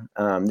there.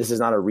 This is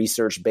not a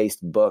research-based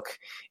book.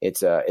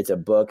 It's a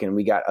book, and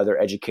we got other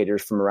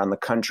educators from around the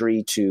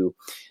country to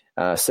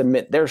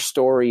submit their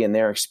story and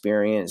their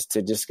experience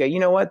to just go, you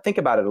know what, think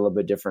about it a little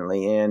bit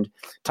differently and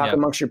talk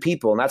amongst your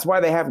people. And that's why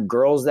they have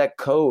girls that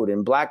code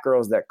and Black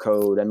girls that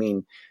code. I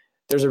mean,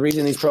 there's a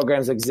reason these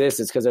programs exist.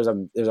 It's because there's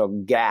a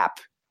gap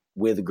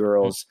with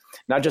girls,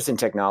 not just in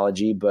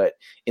technology, but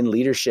in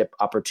leadership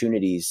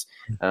opportunities.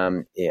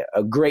 A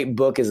great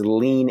book is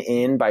Lean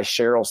In by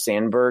Sheryl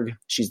Sandberg.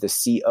 She's the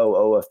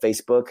COO of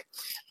Facebook.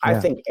 I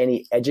think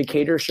any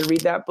educator should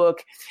read that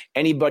book.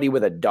 Anybody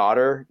with a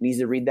daughter needs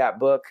to read that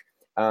book.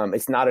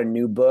 It's not a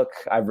new book.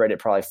 I've read it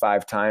probably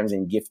 5 times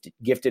and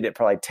gifted it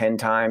probably 10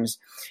 times.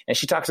 And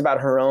she talks about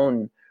her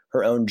own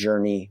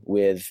journey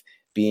with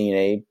being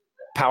a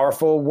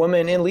powerful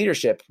woman in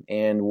leadership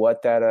and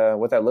what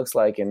that looks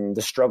like and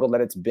the struggle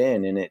that it's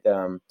been.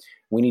 And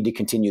we need to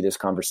continue this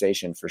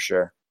conversation for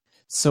sure.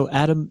 So,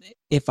 Adam,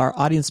 if our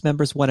audience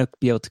members want to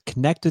be able to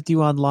connect with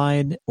you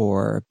online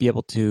or be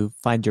able to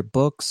find your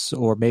books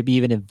or maybe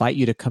even invite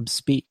you to come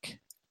speak,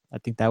 I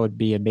think that would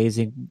be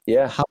amazing.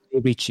 Yeah. How do they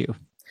reach you?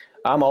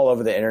 I'm all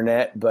over the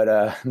internet, but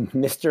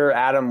Mr.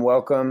 Adam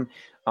Welcome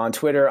on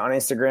Twitter, on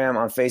Instagram,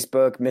 on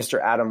Facebook,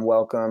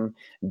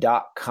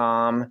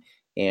 mradamwelcome.com.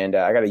 And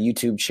I got a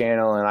YouTube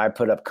channel, and I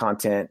put up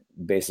content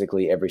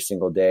basically every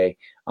single day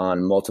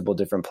on multiple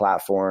different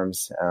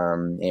platforms.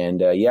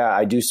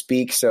 I do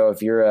speak. So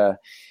if your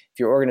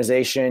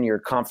organization, your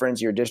conference,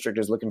 your district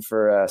is looking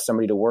for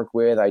somebody to work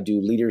with, I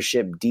do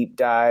leadership deep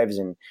dives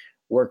and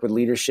work with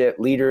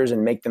leaders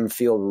and make them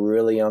feel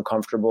really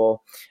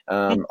uncomfortable,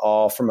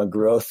 all from a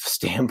growth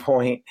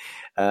standpoint.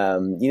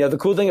 The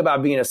cool thing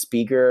about being a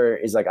speaker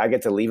is like I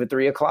get to leave at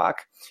 3:00.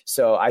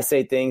 So I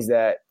say things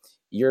that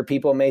your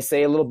people may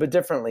say a little bit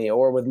differently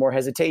or with more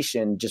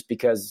hesitation just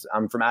because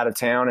I'm from out of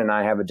town and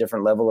I have a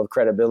different level of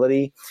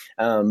credibility,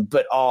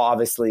 but all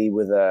obviously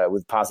with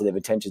positive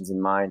intentions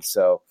in mind.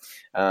 So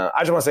I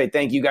just want to say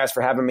thank you guys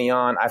for having me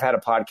on. I've had a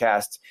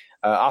podcast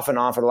off and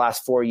on for the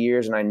last 4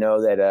 years, and I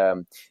know that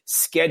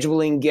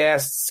scheduling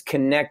guests,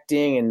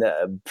 connecting, and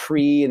the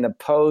pre and the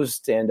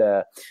post and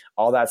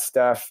all that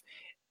stuff,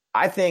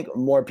 I think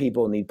more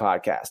people need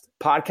podcasts.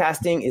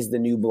 Podcasting is the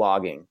new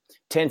blogging.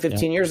 10,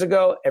 15 years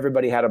ago,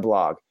 everybody had a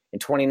blog. In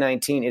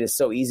 2019, it is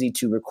so easy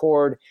to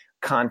record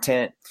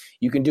content.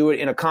 You can do it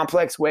in a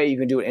complex way. You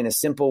can do it in a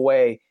simple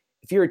way.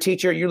 If you're a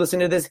teacher, you're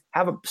listening to this,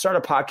 start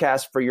a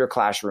podcast for your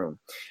classroom.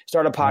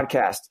 Start a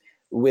podcast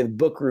with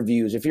book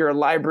reviews. If you're a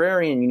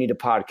librarian, you need a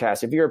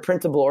podcast. If you're a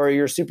principal or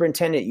you're a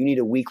superintendent, you need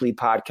a weekly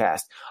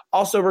podcast.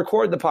 Also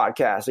record the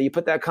podcast. So you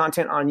put that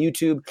content on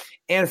YouTube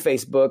and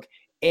Facebook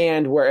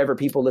and wherever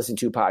people listen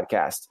to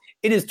podcasts.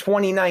 It is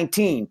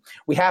 2019.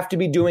 We have to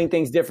be doing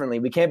things differently.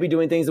 We can't be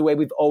doing things the way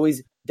we've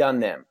always done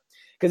them.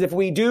 Because if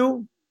we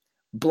do,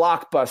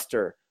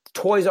 Blockbuster,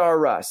 Toys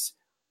R Us,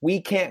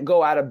 we can't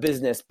go out of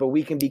business, but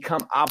we can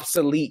become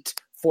obsolete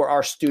for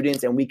our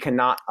students, and we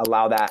cannot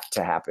allow that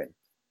to happen.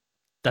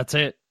 That's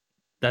it.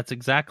 That's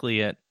exactly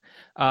it.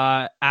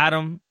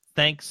 Adam,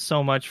 thanks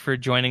so much for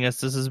joining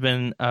us. This has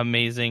been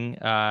amazing.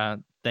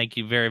 Thank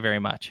you very, very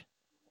much.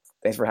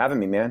 Thanks for having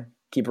me, man.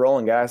 Keep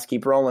rolling, guys.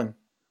 Keep rolling.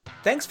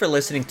 Thanks for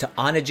listening to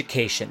On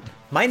Education.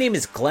 My name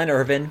is Glenn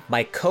Irvin.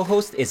 My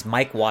co-host is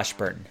Mike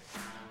Washburn.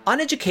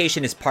 On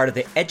Education is part of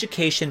the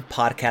Education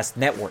Podcast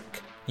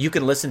Network. You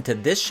can listen to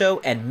this show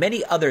and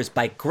many others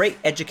by great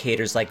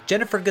educators like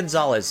Jennifer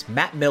Gonzalez,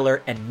 Matt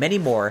Miller, and many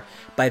more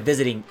by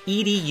visiting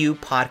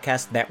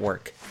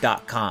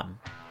edupodcastnetwork.com.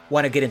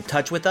 Want to get in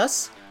touch with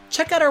us?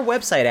 Check out our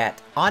website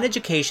at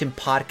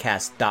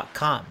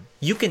oneducationpodcast.com.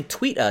 You can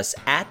tweet us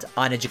at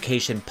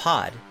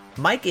oneducationpod.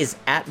 Mike is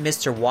at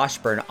Mr.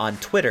 Washburn on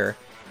Twitter,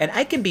 and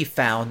I can be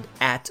found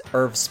at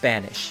Irv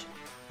Spanish.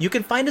 You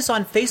can find us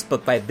on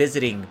Facebook by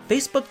visiting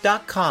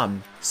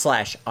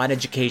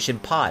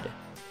facebook.com/oneducationpod.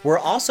 We're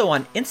also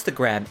on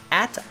Instagram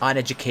at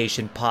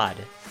oneducationpod.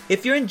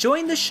 If you're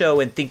enjoying the show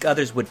and think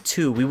others would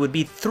too, we would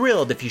be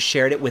thrilled if you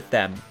shared it with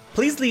them.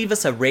 Please leave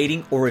us a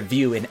rating or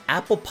review in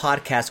Apple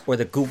Podcasts or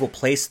the Google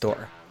Play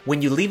Store.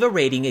 When you leave a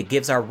rating, it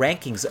gives our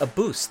rankings a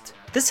boost.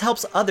 This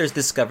helps others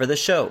discover the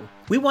show.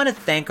 We want to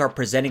thank our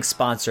presenting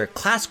sponsor,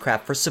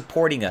 Classcraft, for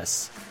supporting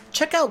us.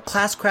 Check out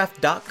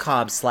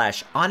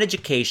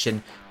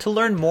classcraft.com/oneducation to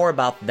learn more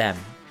about them.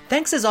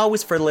 Thanks as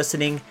always for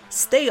listening,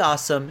 stay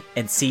awesome,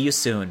 and see you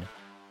soon.